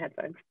 I put in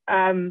headphones.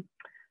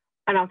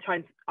 And I'll try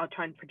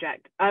and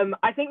project.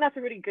 I think that's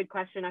a really good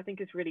question. I think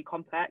it's really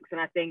complex,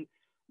 and I think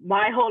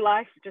my whole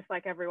life, just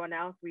like everyone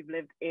else, we've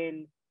lived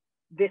in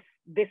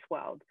this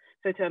world.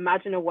 So to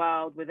imagine a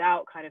world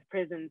without kind of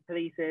prisons,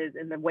 polices,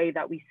 in the way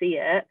that we see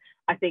it,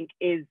 I think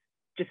is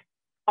just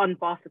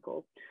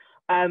unfarcical.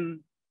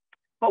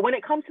 But when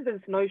it comes to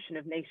this notion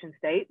of nation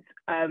states,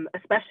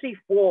 especially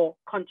for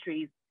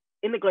countries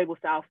in the global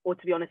south, or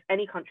to be honest,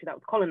 any country that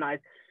was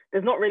colonized,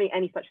 there's not really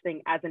any such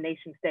thing as a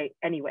nation state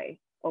anyway.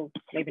 Oh,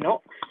 maybe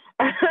not.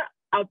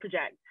 I'll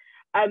project.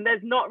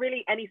 There's not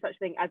really any such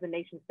thing as a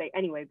nation state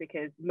anyway,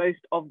 because most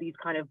of these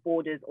kind of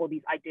borders or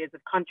these ideas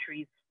of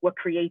countries were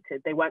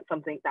created. They weren't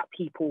something that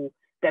people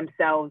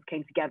themselves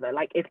came together.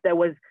 Like if there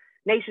was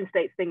nation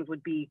states, things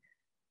would be,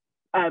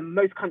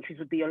 most countries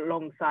would be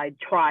alongside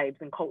tribes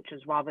and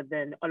cultures rather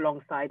than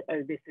alongside,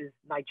 oh, this is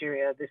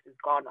Nigeria, this is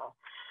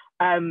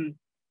Ghana.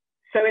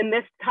 So in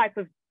this type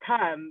of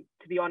term,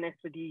 to be honest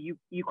with you,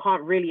 you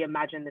can't really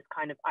imagine this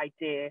kind of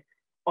idea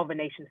of a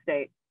nation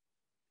state.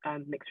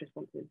 Mixed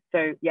responses.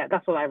 So yeah,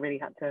 that's all I really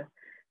had to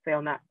say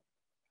on that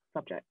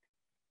subject.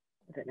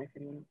 I don't know if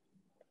anyone.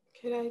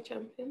 Could I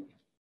jump in?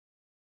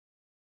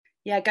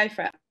 Yeah, go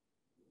for it.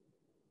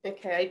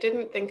 Okay, I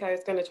didn't think I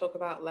was going to talk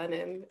about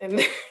Lenin in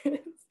this.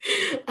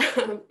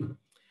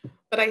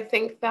 But I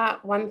think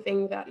that one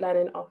thing that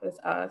Lenin offers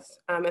us,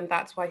 and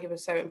that's why he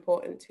was so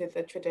important to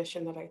the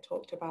tradition that I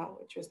talked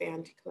about, which was the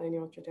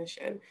anti-colonial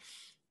tradition,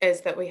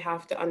 is that we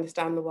have to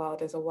understand the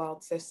world as a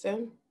world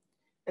system.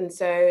 And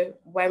so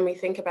when we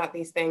think about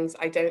these things,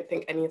 I don't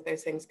think any of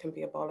those things can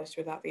be abolished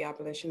without the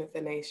abolition of the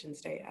nation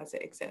state as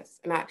it exists.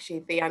 And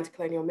actually, the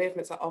anti-colonial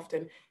movements are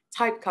often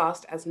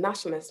typecast as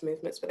nationalist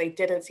movements, but they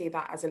didn't see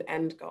that as an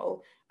end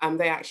goal.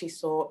 They actually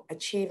saw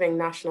achieving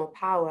national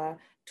power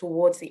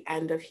towards the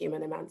end of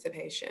human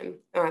emancipation.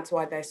 And that's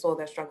why they saw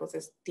their struggles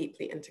as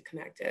deeply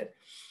interconnected.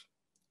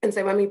 And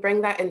so when we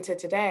bring that into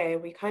today,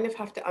 we kind of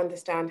have to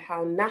understand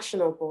how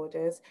national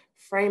borders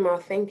frame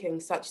our thinking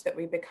such that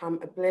we become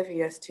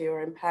oblivious to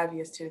or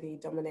impervious to the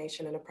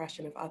domination and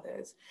oppression of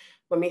others.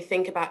 When we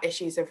think about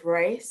issues of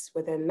race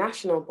within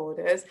national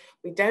borders,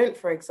 we don't,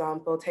 for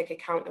example, take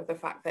account of the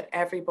fact that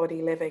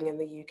everybody living in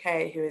the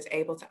UK who is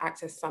able to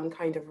access some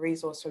kind of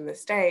resource from the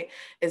state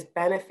is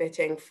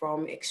benefiting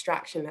from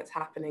extraction that's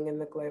happening in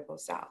the global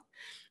south.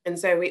 And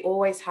so we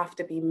always have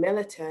to be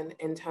militant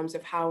in terms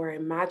of how we're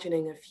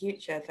imagining a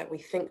future that we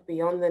think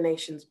beyond the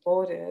nation's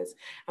borders.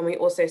 And we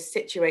also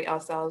situate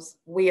ourselves,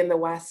 we in the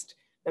West,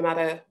 no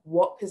matter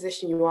what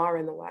position you are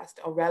in the West,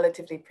 are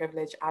relatively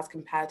privileged as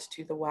compared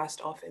to the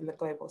worst off in the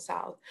global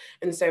South.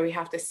 And so we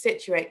have to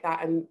situate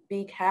that and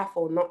be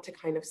careful not to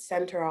kind of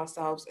center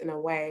ourselves in a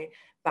way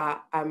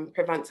that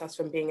prevents us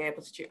from being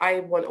able to choose. I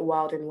want a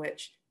world in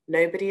which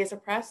nobody is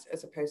oppressed,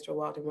 as opposed to a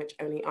world in which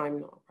only I'm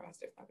not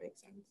oppressed, if that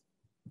makes sense.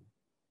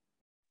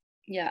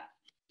 Yeah,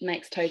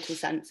 makes total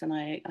sense, and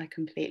I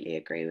completely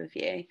agree with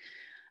you.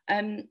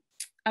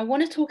 I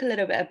want to talk a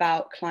little bit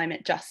about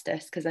climate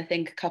justice, because I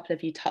think a couple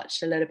of you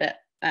touched a little bit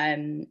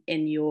in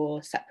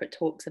your separate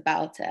talks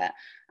about it,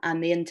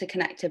 and the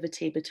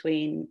interconnectivity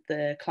between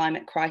the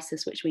climate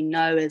crisis, which we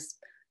know is,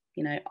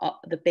 you know,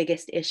 the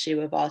biggest issue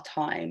of our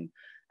time,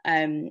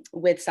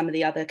 with some of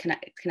the other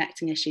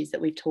connecting issues that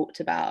we've talked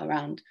about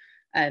around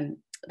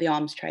the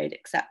arms trade,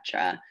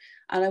 etc.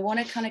 And I want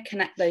to kind of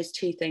connect those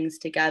two things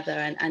together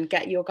and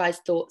get your guys'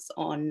 thoughts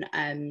on,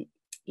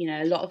 you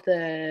know, a lot of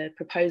the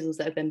proposals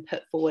that have been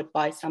put forward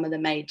by some of the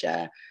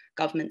major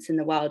governments in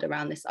the world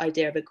around this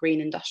idea of a green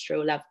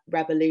industrial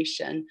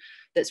revolution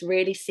that's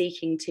really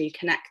seeking to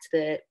connect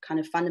the kind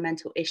of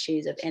fundamental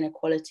issues of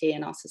inequality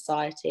in our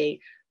society,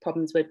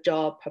 problems with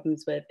job,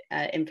 problems with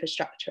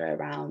infrastructure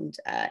around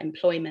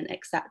employment,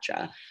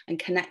 etc., and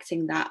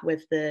connecting that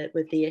with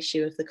the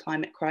issue of the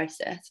climate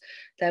crisis.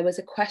 There was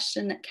a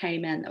question that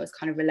came in that was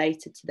kind of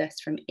related to this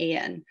from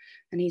Ian,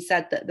 and he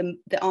said that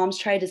the arms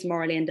trade is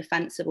morally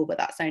indefensible, but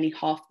that's only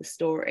half the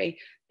story.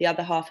 The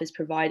other half is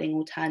providing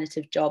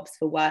alternative jobs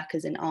for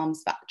workers in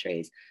arms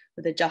factories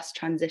with a just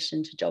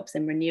transition to jobs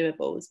in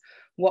renewables.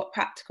 What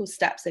practical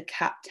steps are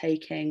CAP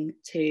taking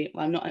to,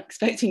 well, I'm not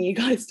expecting you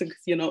guys to,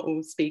 because you're not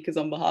all speakers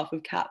on behalf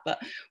of CAP, but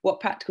what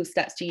practical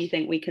steps do you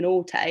think we can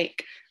all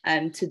take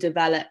to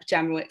develop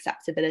general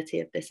acceptability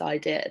of this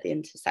idea, the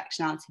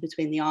intersectionality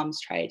between the arms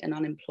trade and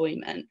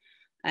unemployment?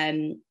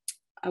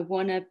 I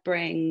want to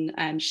bring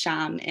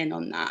Sham in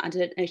on that. I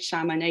don't know,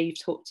 Sham, I know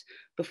you've talked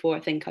before, I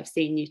think I've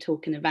seen you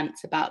talk in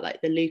events about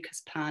like the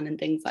Lucas plan and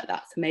things like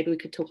that. So maybe we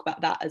could talk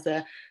about that as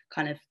a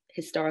kind of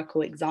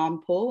historical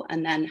example,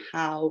 and then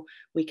how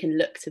we can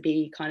look to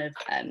be kind of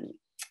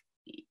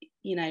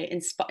you know,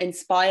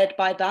 inspired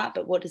by that,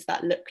 but what does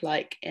that look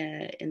like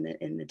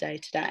in the day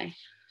to day?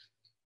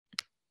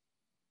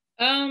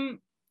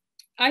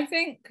 I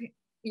think,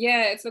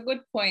 yeah, it's a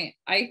good point.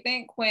 I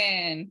think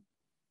when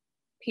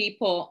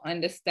people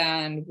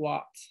understand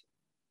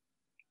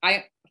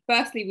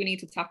firstly, we need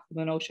to tackle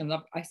the notions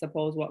of, I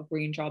suppose, what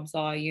green jobs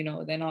are. You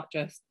know, they're not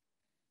just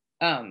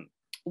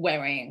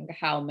wearing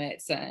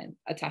helmets and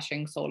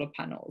attaching solar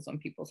panels on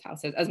people's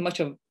houses, as much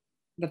of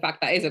the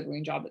fact that is a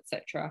green job,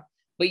 etc.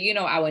 But, you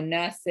know, our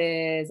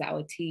nurses,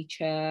 our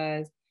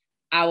teachers,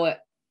 our,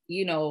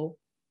 you know,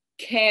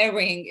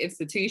 caring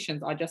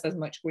institutions are just as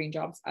much green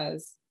jobs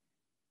as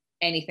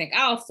anything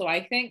else. So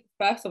I think,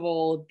 first of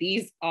all,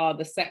 these are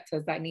the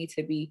sectors that need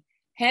to be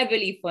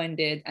heavily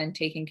funded and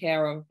taken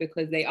care of,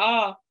 because they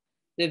are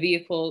the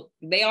vehicle,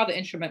 they are the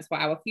instruments for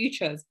our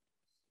futures.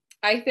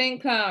 I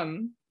think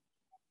I'm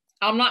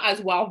not as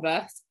well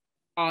versed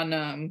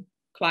on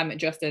climate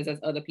justice as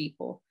other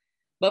people,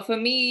 but for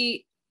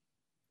me,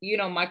 you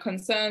know, my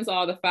concerns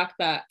are the fact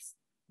that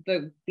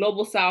the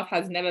global South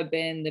has never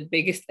been the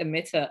biggest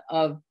emitter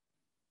of,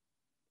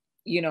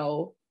 you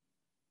know,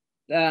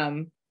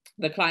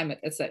 the climate,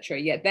 etc.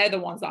 Yet they're the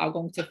ones that are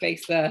going to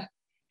face the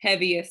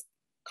heaviest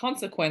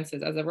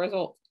consequences as a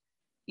result.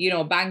 You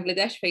know,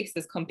 Bangladesh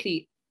faces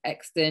complete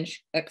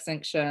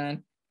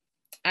extinction.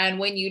 And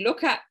when you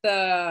look at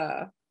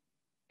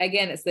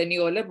again, it's the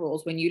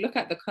neoliberals, when you look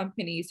at the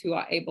companies who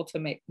are able to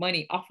make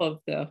money off of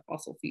the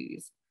fossil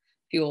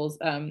fuels,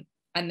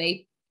 and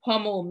they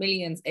pummel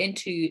millions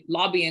into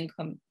lobbying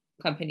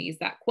companies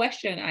that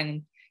question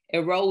and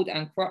erode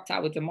and corrupt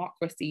our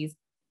democracies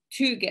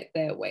to get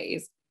their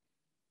ways.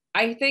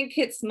 I think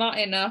it's not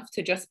enough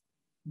to just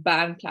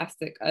ban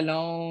plastic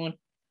alone.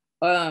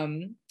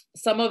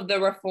 Some of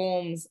the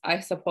reforms, I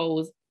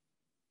suppose,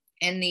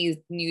 in these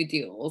new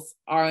deals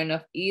are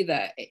enough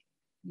either.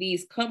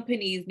 These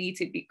companies need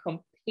to be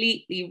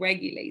completely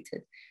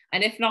regulated,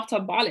 and if not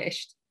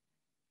abolished,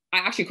 I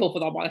actually call for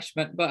the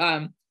abolishment,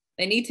 but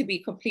they need to be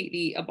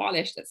completely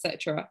abolished,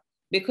 etc.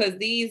 Because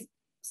these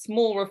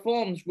small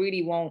reforms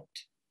really won't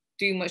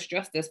do much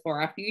justice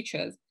for our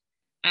futures.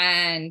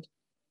 And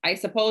I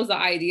suppose the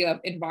idea of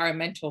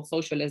environmental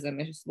socialism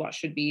is what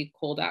should be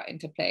called out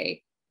into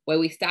play, where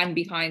we stand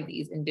behind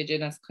these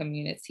indigenous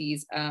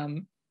communities,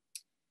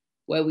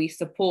 where we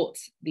support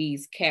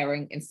these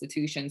caring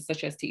institutions,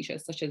 such as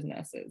teachers, such as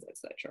nurses,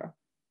 etc.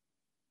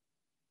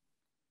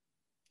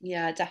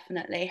 Yeah,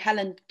 definitely.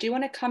 Helen, do you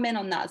want to come in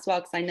on that as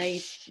well? Because I know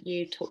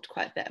you talked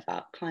quite a bit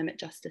about climate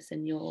justice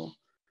in your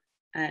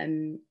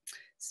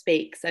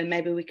speak. So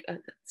maybe we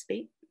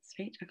speak.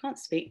 I can't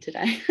speak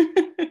today.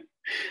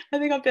 I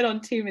think I've been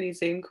on too many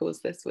Zoom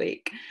calls this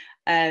week.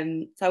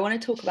 So I want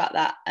to talk about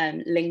that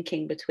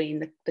linking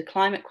between the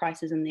climate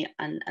crisis and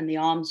the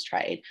arms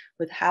trade,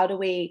 with how do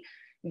we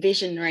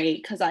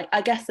visionary, because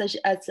I guess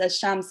as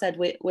Sham said,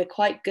 we're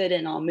quite good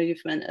in our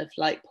movement of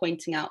like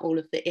pointing out all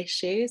of the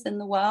issues in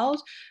the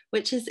world,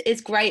 which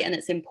is great and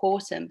it's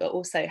important, but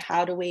also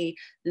how do we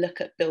look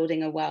at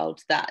building a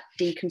world that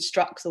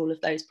deconstructs all of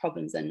those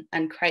problems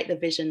and create the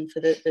vision for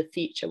the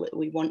future that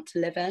we want to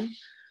live in?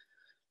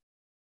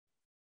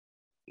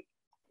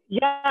 Yeah,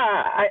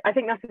 I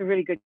think that's a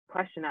really good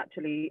question,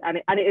 actually, and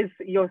it is,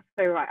 you're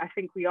so right. I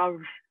think we're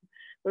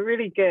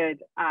really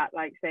good at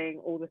like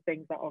saying all the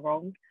things that are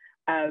wrong,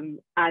 and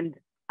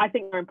I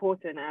think they're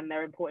important, and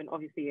they're important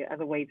obviously as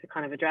a way to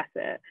kind of address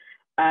it.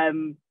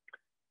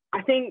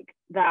 I think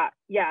that,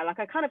 yeah, like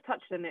I kind of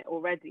touched on it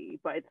already,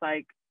 but it's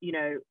like, you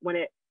know, when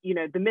it, you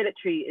know, the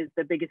military is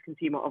the biggest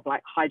consumer of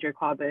like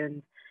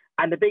hydrocarbons,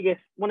 and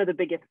one of the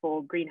biggest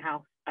for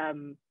greenhouse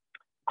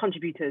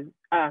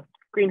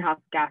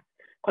gas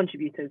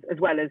contributors, as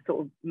well as sort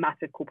of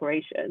massive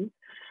corporations.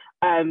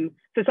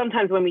 So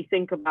sometimes when we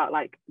think about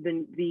like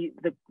the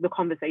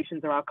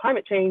conversations around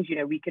climate change, you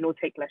know, we can all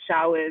take less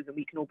showers and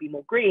we can all be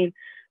more green,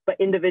 but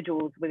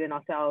individuals within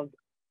ourselves,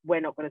 we're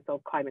not going to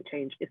solve climate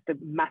change. It's the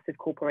massive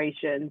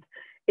corporations.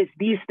 It's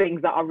these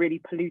things that are really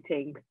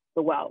polluting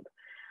the world.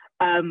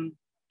 The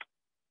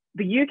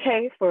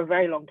UK for a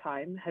very long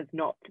time has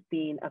not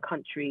been a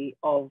country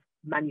of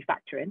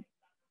manufacturing.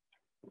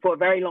 For a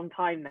very long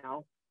time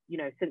now, you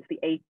know, since the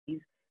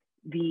 80s,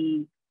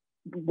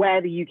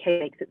 where the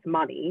UK makes its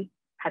money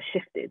has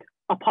shifted,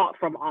 apart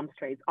from arms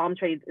trades. Arms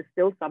trades is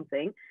still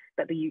something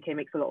that the UK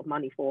makes a lot of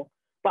money for.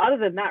 But other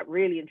than that,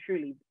 really and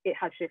truly, it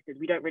has shifted.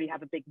 We don't really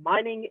have a big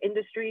mining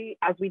industry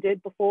as we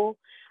did before,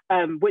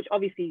 which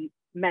obviously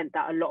meant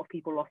that a lot of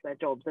people lost their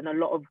jobs, and a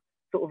lot of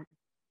sort of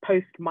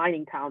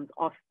post-mining towns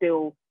are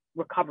still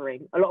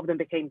recovering. A lot of them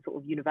became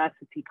sort of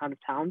university kind of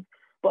towns,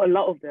 but a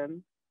lot of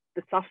them,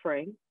 the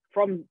suffering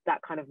from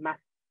that kind of mass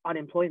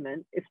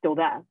unemployment is still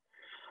there.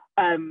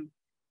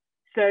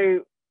 So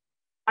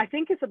I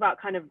think it's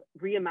about kind of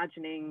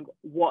reimagining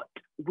what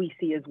we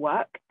see as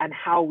work and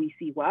how we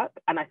see work.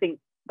 And I think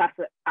that's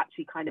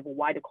actually kind of a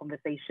wider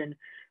conversation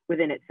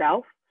within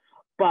itself.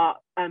 But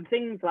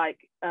things like,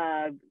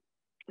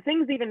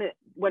 things even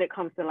when it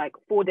comes to like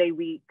 4-day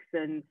weeks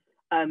and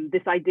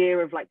this idea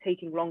of like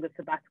taking longer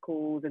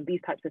sabbaticals and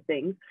these types of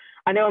things.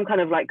 I know I'm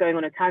kind of like going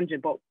on a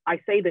tangent, but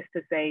I say this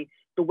to say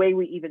the way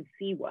we even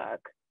see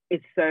work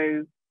is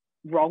so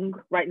wrong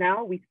right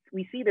now. We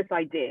see this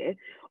idea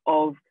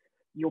of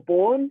you're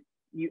born,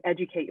 you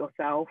educate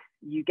yourself,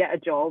 you get a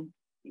job,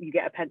 you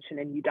get a pension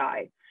and you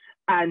die.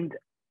 And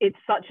it's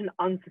such an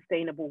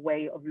unsustainable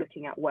way of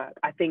looking at work.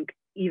 I think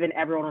even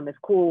everyone on this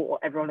call or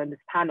everyone on this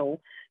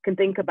panel can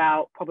think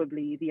about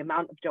probably the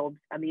amount of jobs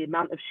and the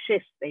amount of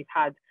shifts they've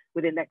had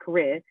within their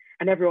career,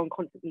 and everyone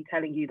constantly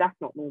telling you that's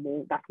not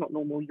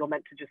normal, you're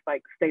meant to just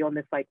like stay on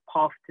this like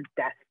path to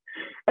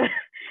death.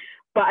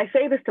 But I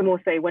say this to more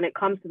say when it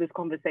comes to this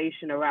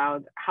conversation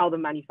around how the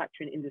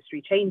manufacturing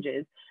industry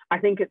changes, I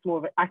think it's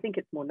more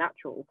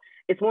natural.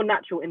 It's more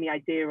natural in the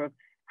idea of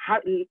how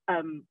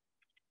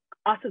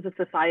us as a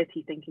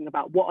society thinking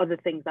about what are the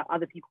things that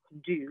other people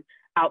can do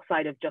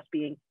outside of just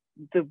being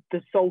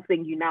the sole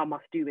thing you now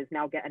must do is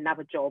now get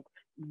another job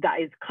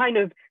that is kind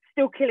of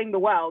still killing the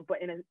world, but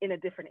in a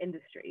different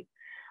industry.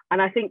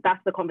 And I think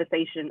that's the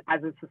conversation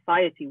as a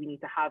society we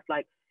need to have.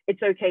 Like,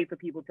 it's okay for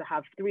people to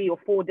have 3 or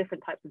 4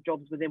 different types of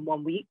jobs within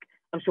 1 week.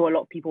 I'm sure a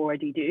lot of people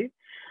already do.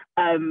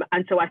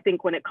 And so I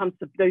think when it comes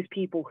to those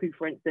people who,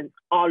 for instance,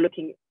 are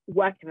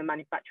working in the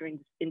manufacturing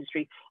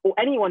industry, or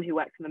anyone who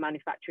works in the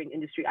manufacturing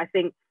industry, I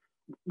think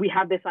we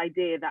have this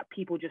idea that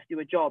people just do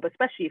a job,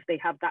 especially if they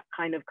have that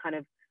kind of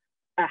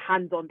a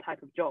hands-on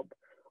type of job.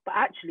 But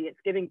actually, it's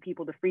giving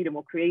people the freedom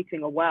of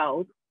creating a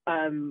world.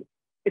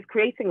 It's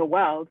creating a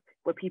world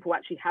where people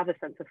actually have a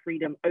sense of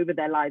freedom over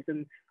their lives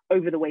and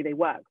over the way they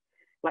work.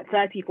 Like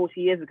 30,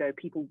 40 years ago,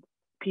 people,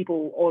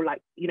 or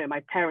like, you know,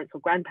 my parents or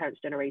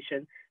grandparents'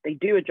 generation, they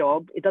do a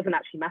job. It doesn't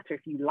actually matter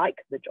if you like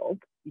the job,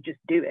 you just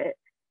do it,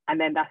 and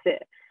then that's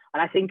it.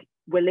 And I think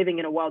we're living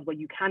in a world where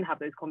you can have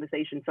those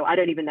conversations. So I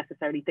don't even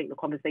necessarily think the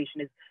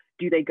conversation is,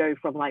 do they go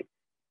from like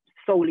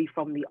solely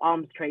from the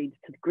arms trade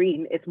to the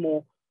green? It's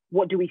more,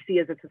 what do we see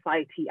as a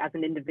society, as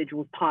an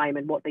individual's time,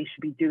 and what they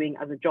should be doing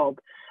as a job?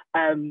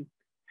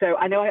 So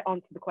I know I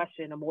answered the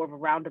question in a more of a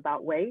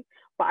roundabout way,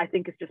 but I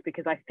think it's just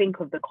because I think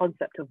of the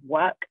concept of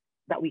work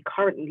that we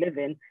currently live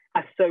in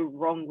as so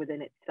wrong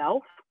within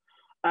itself.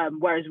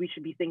 Whereas we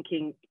should be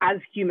thinking as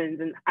humans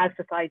and as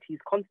societies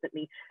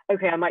constantly,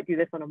 okay, I might do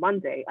this on a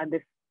Monday and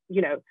this,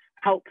 you know,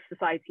 helps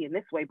society in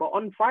this way, but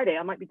on Friday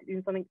I might be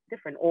doing something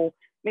different, or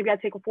maybe I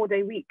take a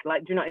 4-day week.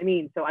 Like, do you know what I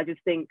mean? So I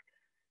just think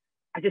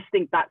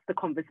that's the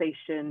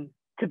conversation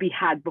to be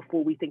had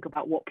before we think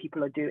about what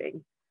people are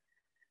doing.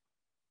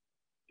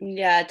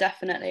 Yeah,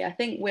 definitely. I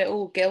think we're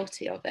all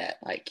guilty of it.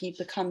 Like, you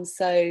become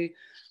so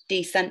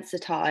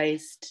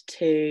desensitized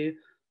to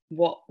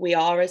what we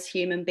are as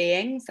human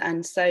beings,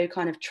 and so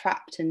kind of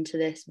trapped into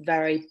this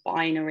very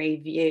binary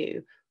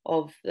view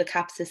of the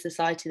capitalist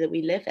society that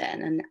we live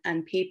in,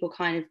 and people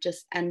kind of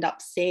just end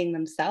up seeing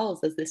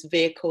themselves as this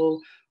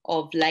vehicle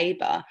of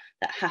labor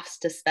that has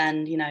to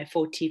spend, you know,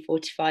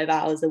 40-45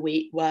 hours a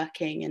week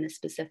working in a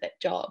specific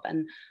job.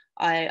 And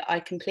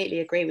I completely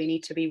agree, we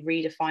need to be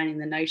redefining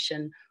the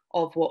notion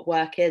of what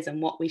work is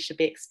and what we should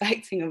be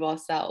expecting of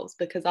ourselves,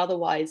 because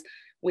otherwise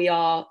we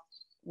are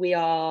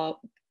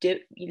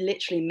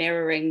literally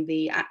mirroring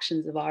the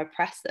actions of our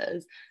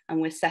oppressors, and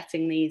we're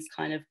setting these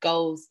kind of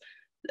goals,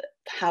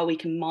 how we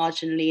can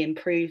marginally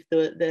improve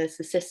the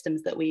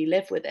systems that we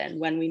live within,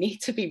 when we need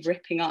to be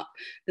ripping up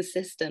the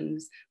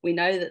systems. We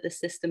know that the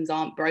systems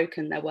aren't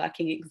broken, they're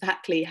working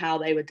exactly how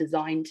they were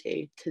designed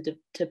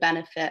to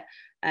benefit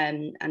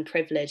and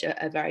privilege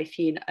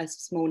a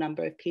small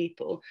number of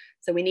people.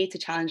 So we need to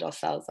challenge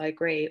ourselves. I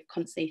agree,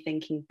 constantly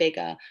thinking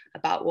bigger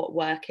about what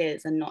work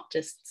is, and not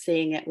just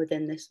seeing it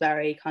within this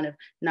very kind of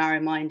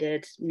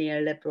narrow-minded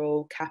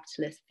neoliberal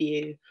capitalist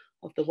view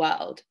of the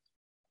world.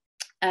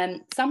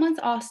 Someone's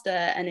asked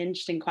an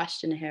interesting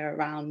question here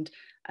around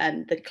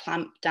the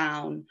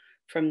clampdown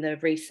from the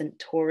recent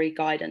Tory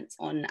guidance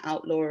on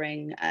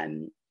outlawing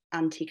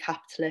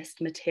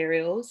anti-capitalist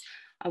materials.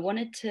 I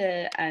wanted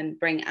to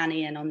bring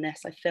Annie in on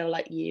this. I feel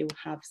like you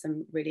have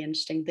some really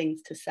interesting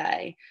things to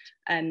say.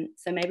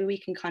 So maybe we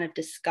can kind of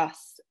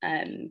discuss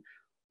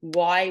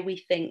why we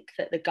think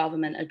that the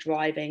government are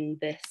driving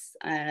this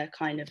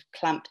kind of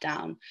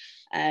clampdown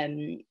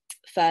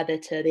further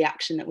to the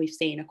action that we've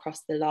seen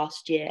across the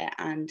last year,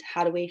 and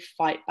how do we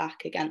fight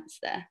back against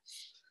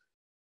this?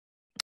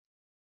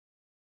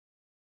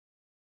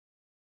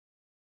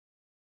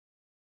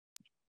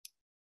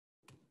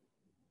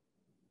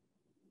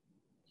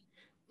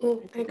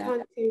 Oh, I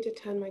can't seem to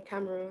turn my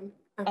camera on.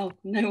 Oh,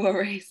 no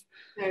worries.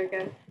 There we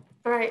go.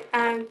 All right,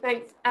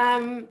 thanks.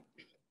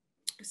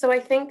 So I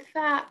think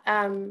that,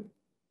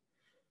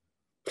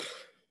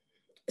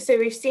 so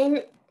we've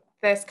seen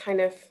this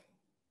kind of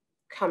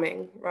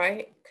coming,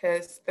 right?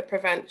 Because the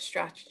prevent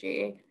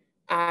strategy,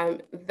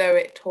 though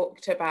it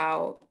talked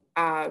about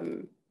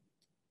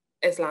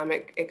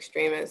Islamic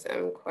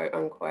extremism, quote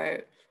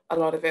unquote, a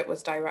lot of it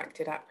was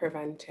directed at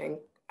preventing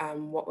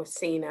what was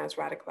seen as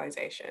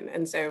radicalization.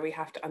 And so we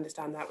have to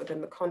understand that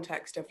within the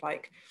context of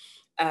like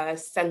a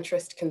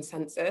centrist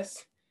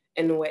consensus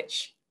in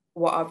which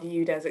what are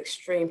viewed as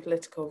extreme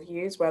political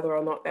views, whether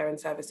or not they're in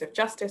service of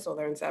justice or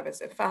they're in service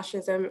of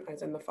fascism,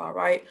 as in the far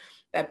right,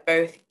 they're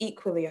both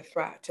equally a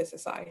threat to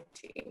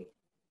society.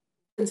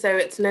 And so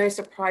it's no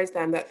surprise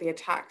then that the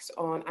attacks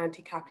on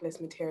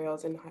anti-capitalist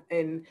materials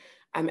in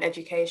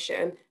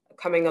education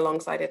coming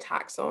alongside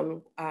attacks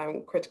on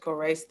critical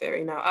race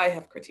theory. Now, I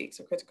have critiques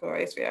of critical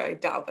race theory. I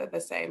doubt they're the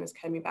same as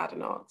Femi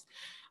Badenoch's.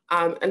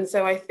 And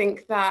so I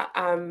think that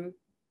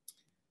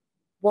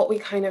what we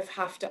kind of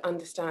have to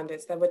understand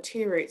is there were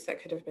two routes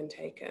that could have been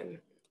taken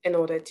in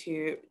order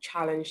to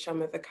challenge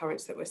some of the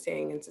currents that we're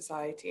seeing in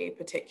society,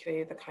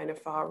 particularly the kind of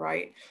far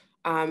right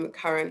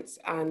currents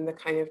and the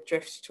kind of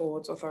drifts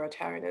towards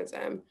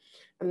authoritarianism.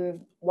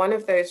 And one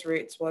of those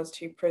routes was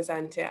to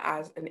present it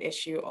as an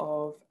issue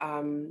of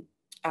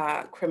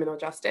criminal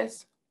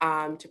justice,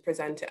 to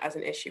present it as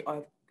an issue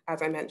of,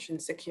 as I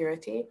mentioned,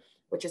 security,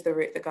 which is the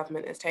route the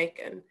government has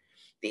taken.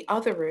 The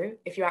other route,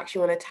 if you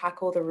actually want to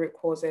tackle the root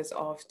causes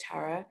of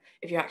terror,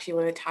 if you actually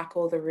want to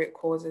tackle the root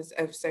causes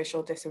of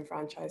social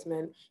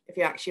disenfranchisement, if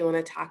you actually want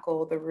to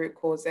tackle the root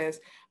causes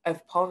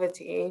of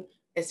poverty,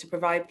 is to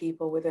provide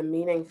people with a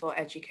meaningful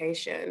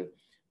education,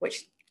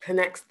 which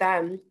connects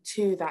them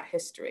to that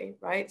history,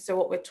 right? So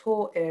what we're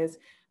taught is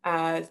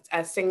a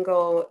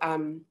single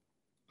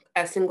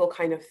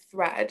kind of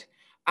thread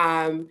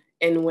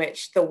in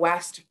which the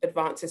West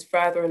advances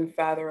further and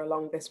further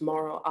along this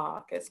moral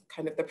arc as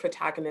kind of the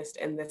protagonist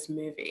in this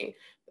movie.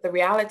 But the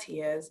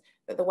reality is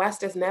that the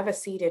West has never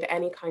ceded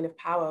any kind of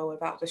power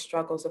without the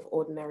struggles of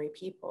ordinary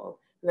people.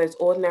 And those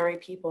ordinary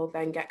people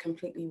then get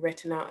completely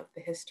written out of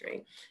the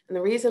history. And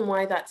the reason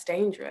why that's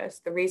dangerous,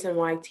 the reason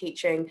why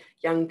teaching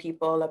young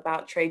people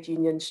about trade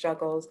union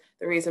struggles,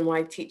 the reason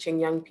why teaching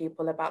young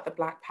people about the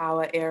Black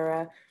Power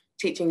era,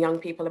 teaching young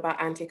people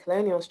about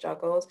anti-colonial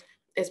struggles,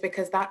 is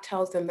because that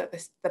tells them that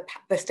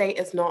the state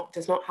does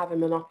not have a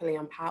monopoly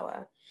on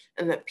power,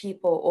 and that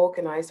people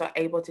organized are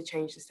able to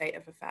change the state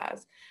of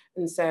affairs.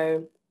 And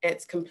so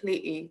it's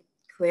completely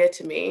clear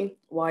to me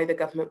why the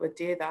government would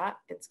do that.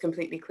 It's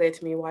completely clear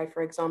to me why,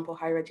 for example,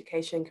 higher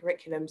education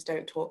curriculums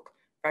don't talk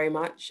very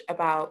much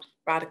about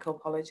radical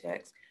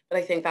politics. But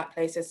I think that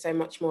places so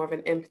much more of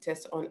an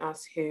impetus on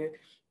us who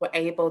were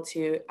able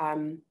to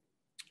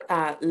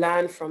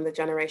learn from the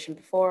generation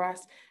before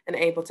us and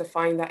able to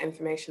find that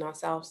information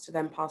ourselves to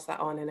then pass that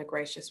on in a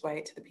gracious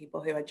way to the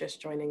people who are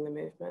just joining the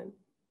movement.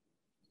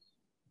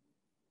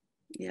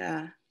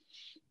 Yeah,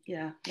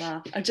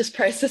 wow. I'm just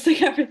processing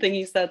everything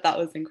you said. That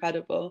was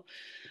incredible.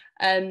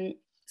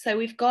 So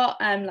we've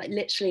got like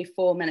literally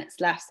 4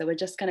 minutes left, so we're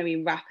just going to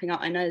be wrapping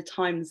up. I know the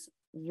time's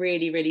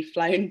really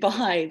flown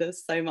by.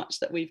 There's so much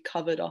that we've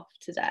covered off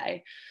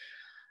today.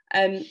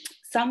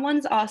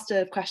 Someone's asked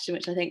a question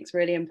which I think is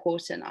really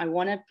important. I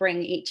want to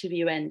bring each of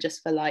you in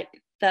just for like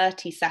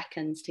 30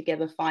 seconds to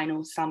give a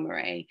final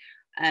summary,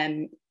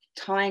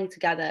 tying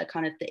together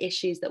kind of the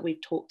issues that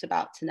we've talked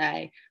about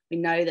today. We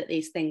know that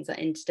these things are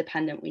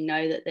interdependent. We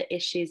know that the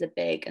issues are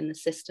big and the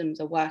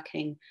systems are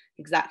working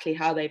exactly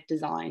how they've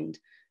designed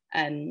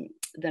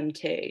them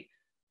to.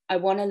 I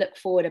want to look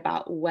forward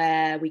about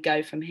where we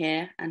go from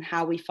here and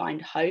how we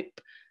find hope.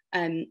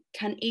 Can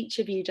each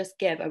of you just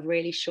give a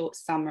really short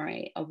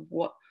summary of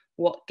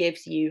what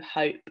gives you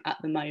hope at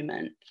the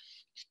moment?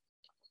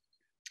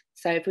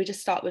 So if we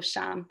just start with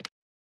Sham.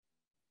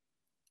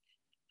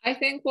 I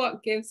think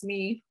what gives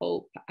me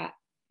hope at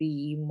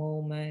the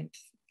moment,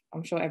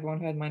 I'm sure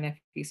everyone heard my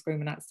nephew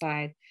screaming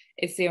outside,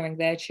 is seeing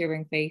their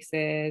cheering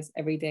faces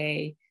every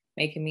day,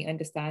 making me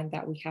understand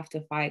that we have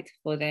to fight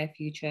for their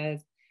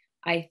futures.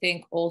 I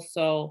think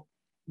also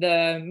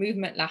the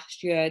movement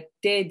last year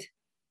did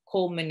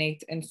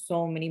culminate in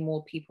so many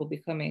more people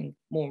becoming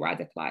more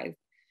radicalized.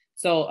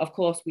 So of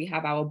course we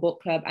have our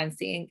book club, and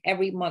seeing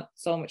every month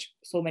so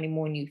many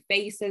more new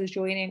faces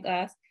joining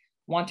us,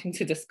 wanting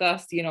to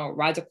discuss,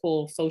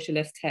 radical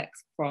socialist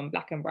texts from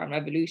Black and brown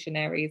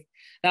revolutionaries.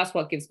 That's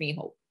what gives me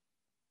hope.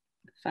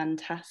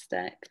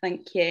 Fantastic,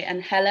 thank you.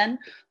 And Helen,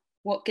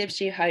 what gives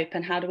you hope,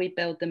 and how do we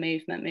build the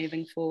movement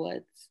moving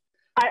forwards?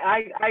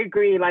 I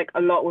agree like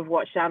a lot with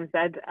what Sham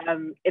said,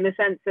 in a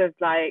sense of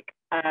like,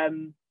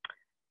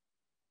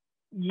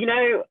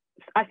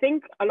 I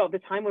think a lot of the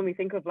time when we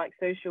think of like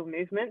social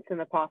movements in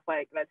the past,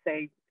 like let's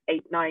say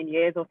 8-9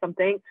 years or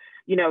something,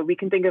 we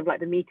can think of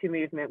like the Me Too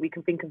movement, we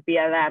can think of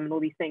BLM and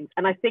all these things.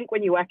 And I think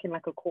when you work in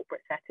like a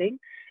corporate setting,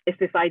 it's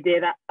this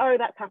idea that, oh,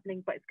 that's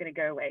happening, but it's going to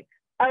go away.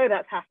 Oh,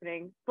 that's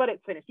happening, but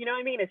it's finished. You know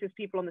what I mean? It's just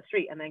people on the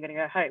street and they're going to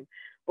go home.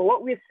 But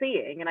what we're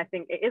seeing, and I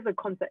think it is a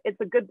concept,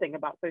 it's a good thing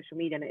about social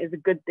media, and it is a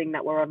good thing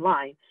that we're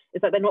online,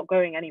 is that they're not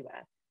going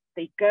anywhere.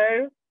 They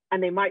go,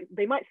 and they might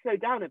slow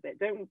down a bit.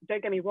 Don't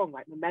get me wrong,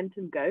 like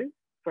momentum goes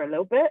for a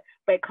little bit,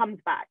 but it comes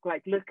back.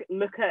 Like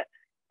look at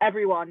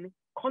everyone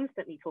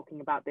constantly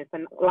talking about this.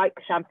 And like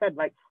Sham said,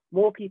 like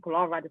more people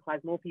are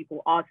radicalized, more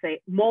people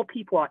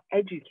are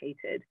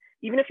educated.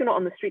 Even if you're not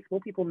on the streets, more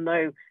people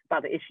know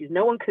about the issues.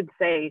 No one could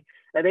say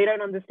that they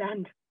don't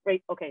understand.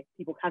 Right? Okay,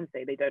 people can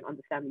say they don't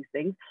understand these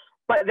things,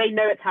 but they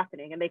know it's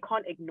happening and they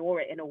can't ignore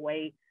it in a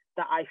way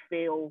that I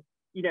feel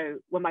you know,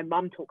 when my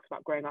mum talks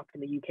about growing up in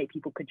the UK,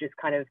 people could just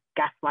kind of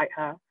gaslight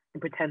her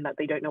and pretend that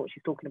they don't know what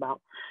she's talking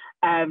about.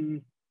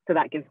 So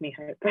that gives me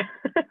hope.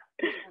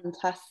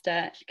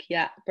 Fantastic.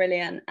 Yeah,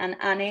 brilliant. And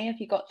Annie,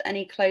 have you got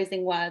any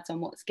closing words on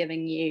what's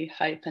giving you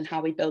hope and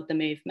how we build the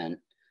movement?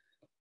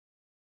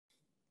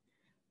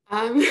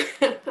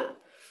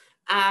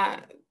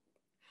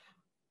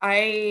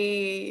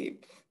 I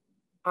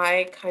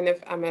kind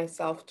of am a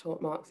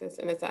self-taught Marxist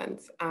in a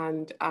sense,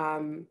 and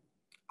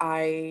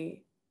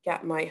I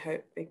get my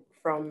hope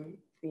from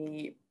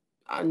the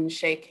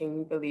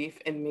unshaking belief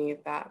in me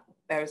that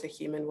there is a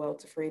human will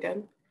to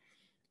freedom.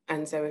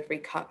 And so if we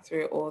cut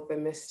through all the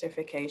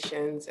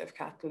mystifications of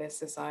capitalist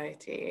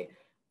society,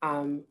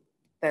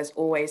 there's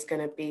always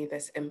going to be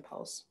this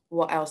impulse.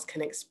 What else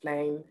can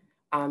explain,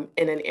 in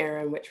an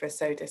era in which we're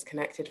so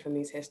disconnected from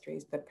these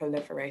histories, the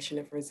proliferation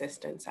of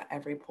resistance at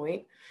every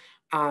point?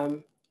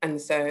 And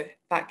so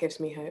that gives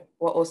me hope.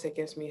 What also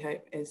gives me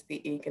hope is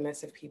the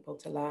eagerness of people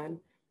to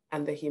learn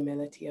and the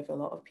humility of a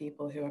lot of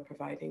people who are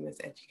providing this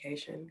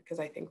education, because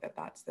I think that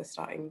that's the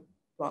starting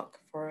block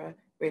for a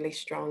really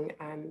strong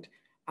and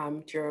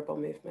durable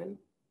movement.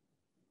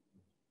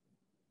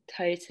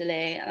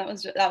 Totally.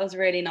 That was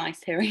really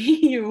nice hearing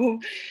you all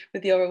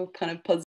with your kind of positive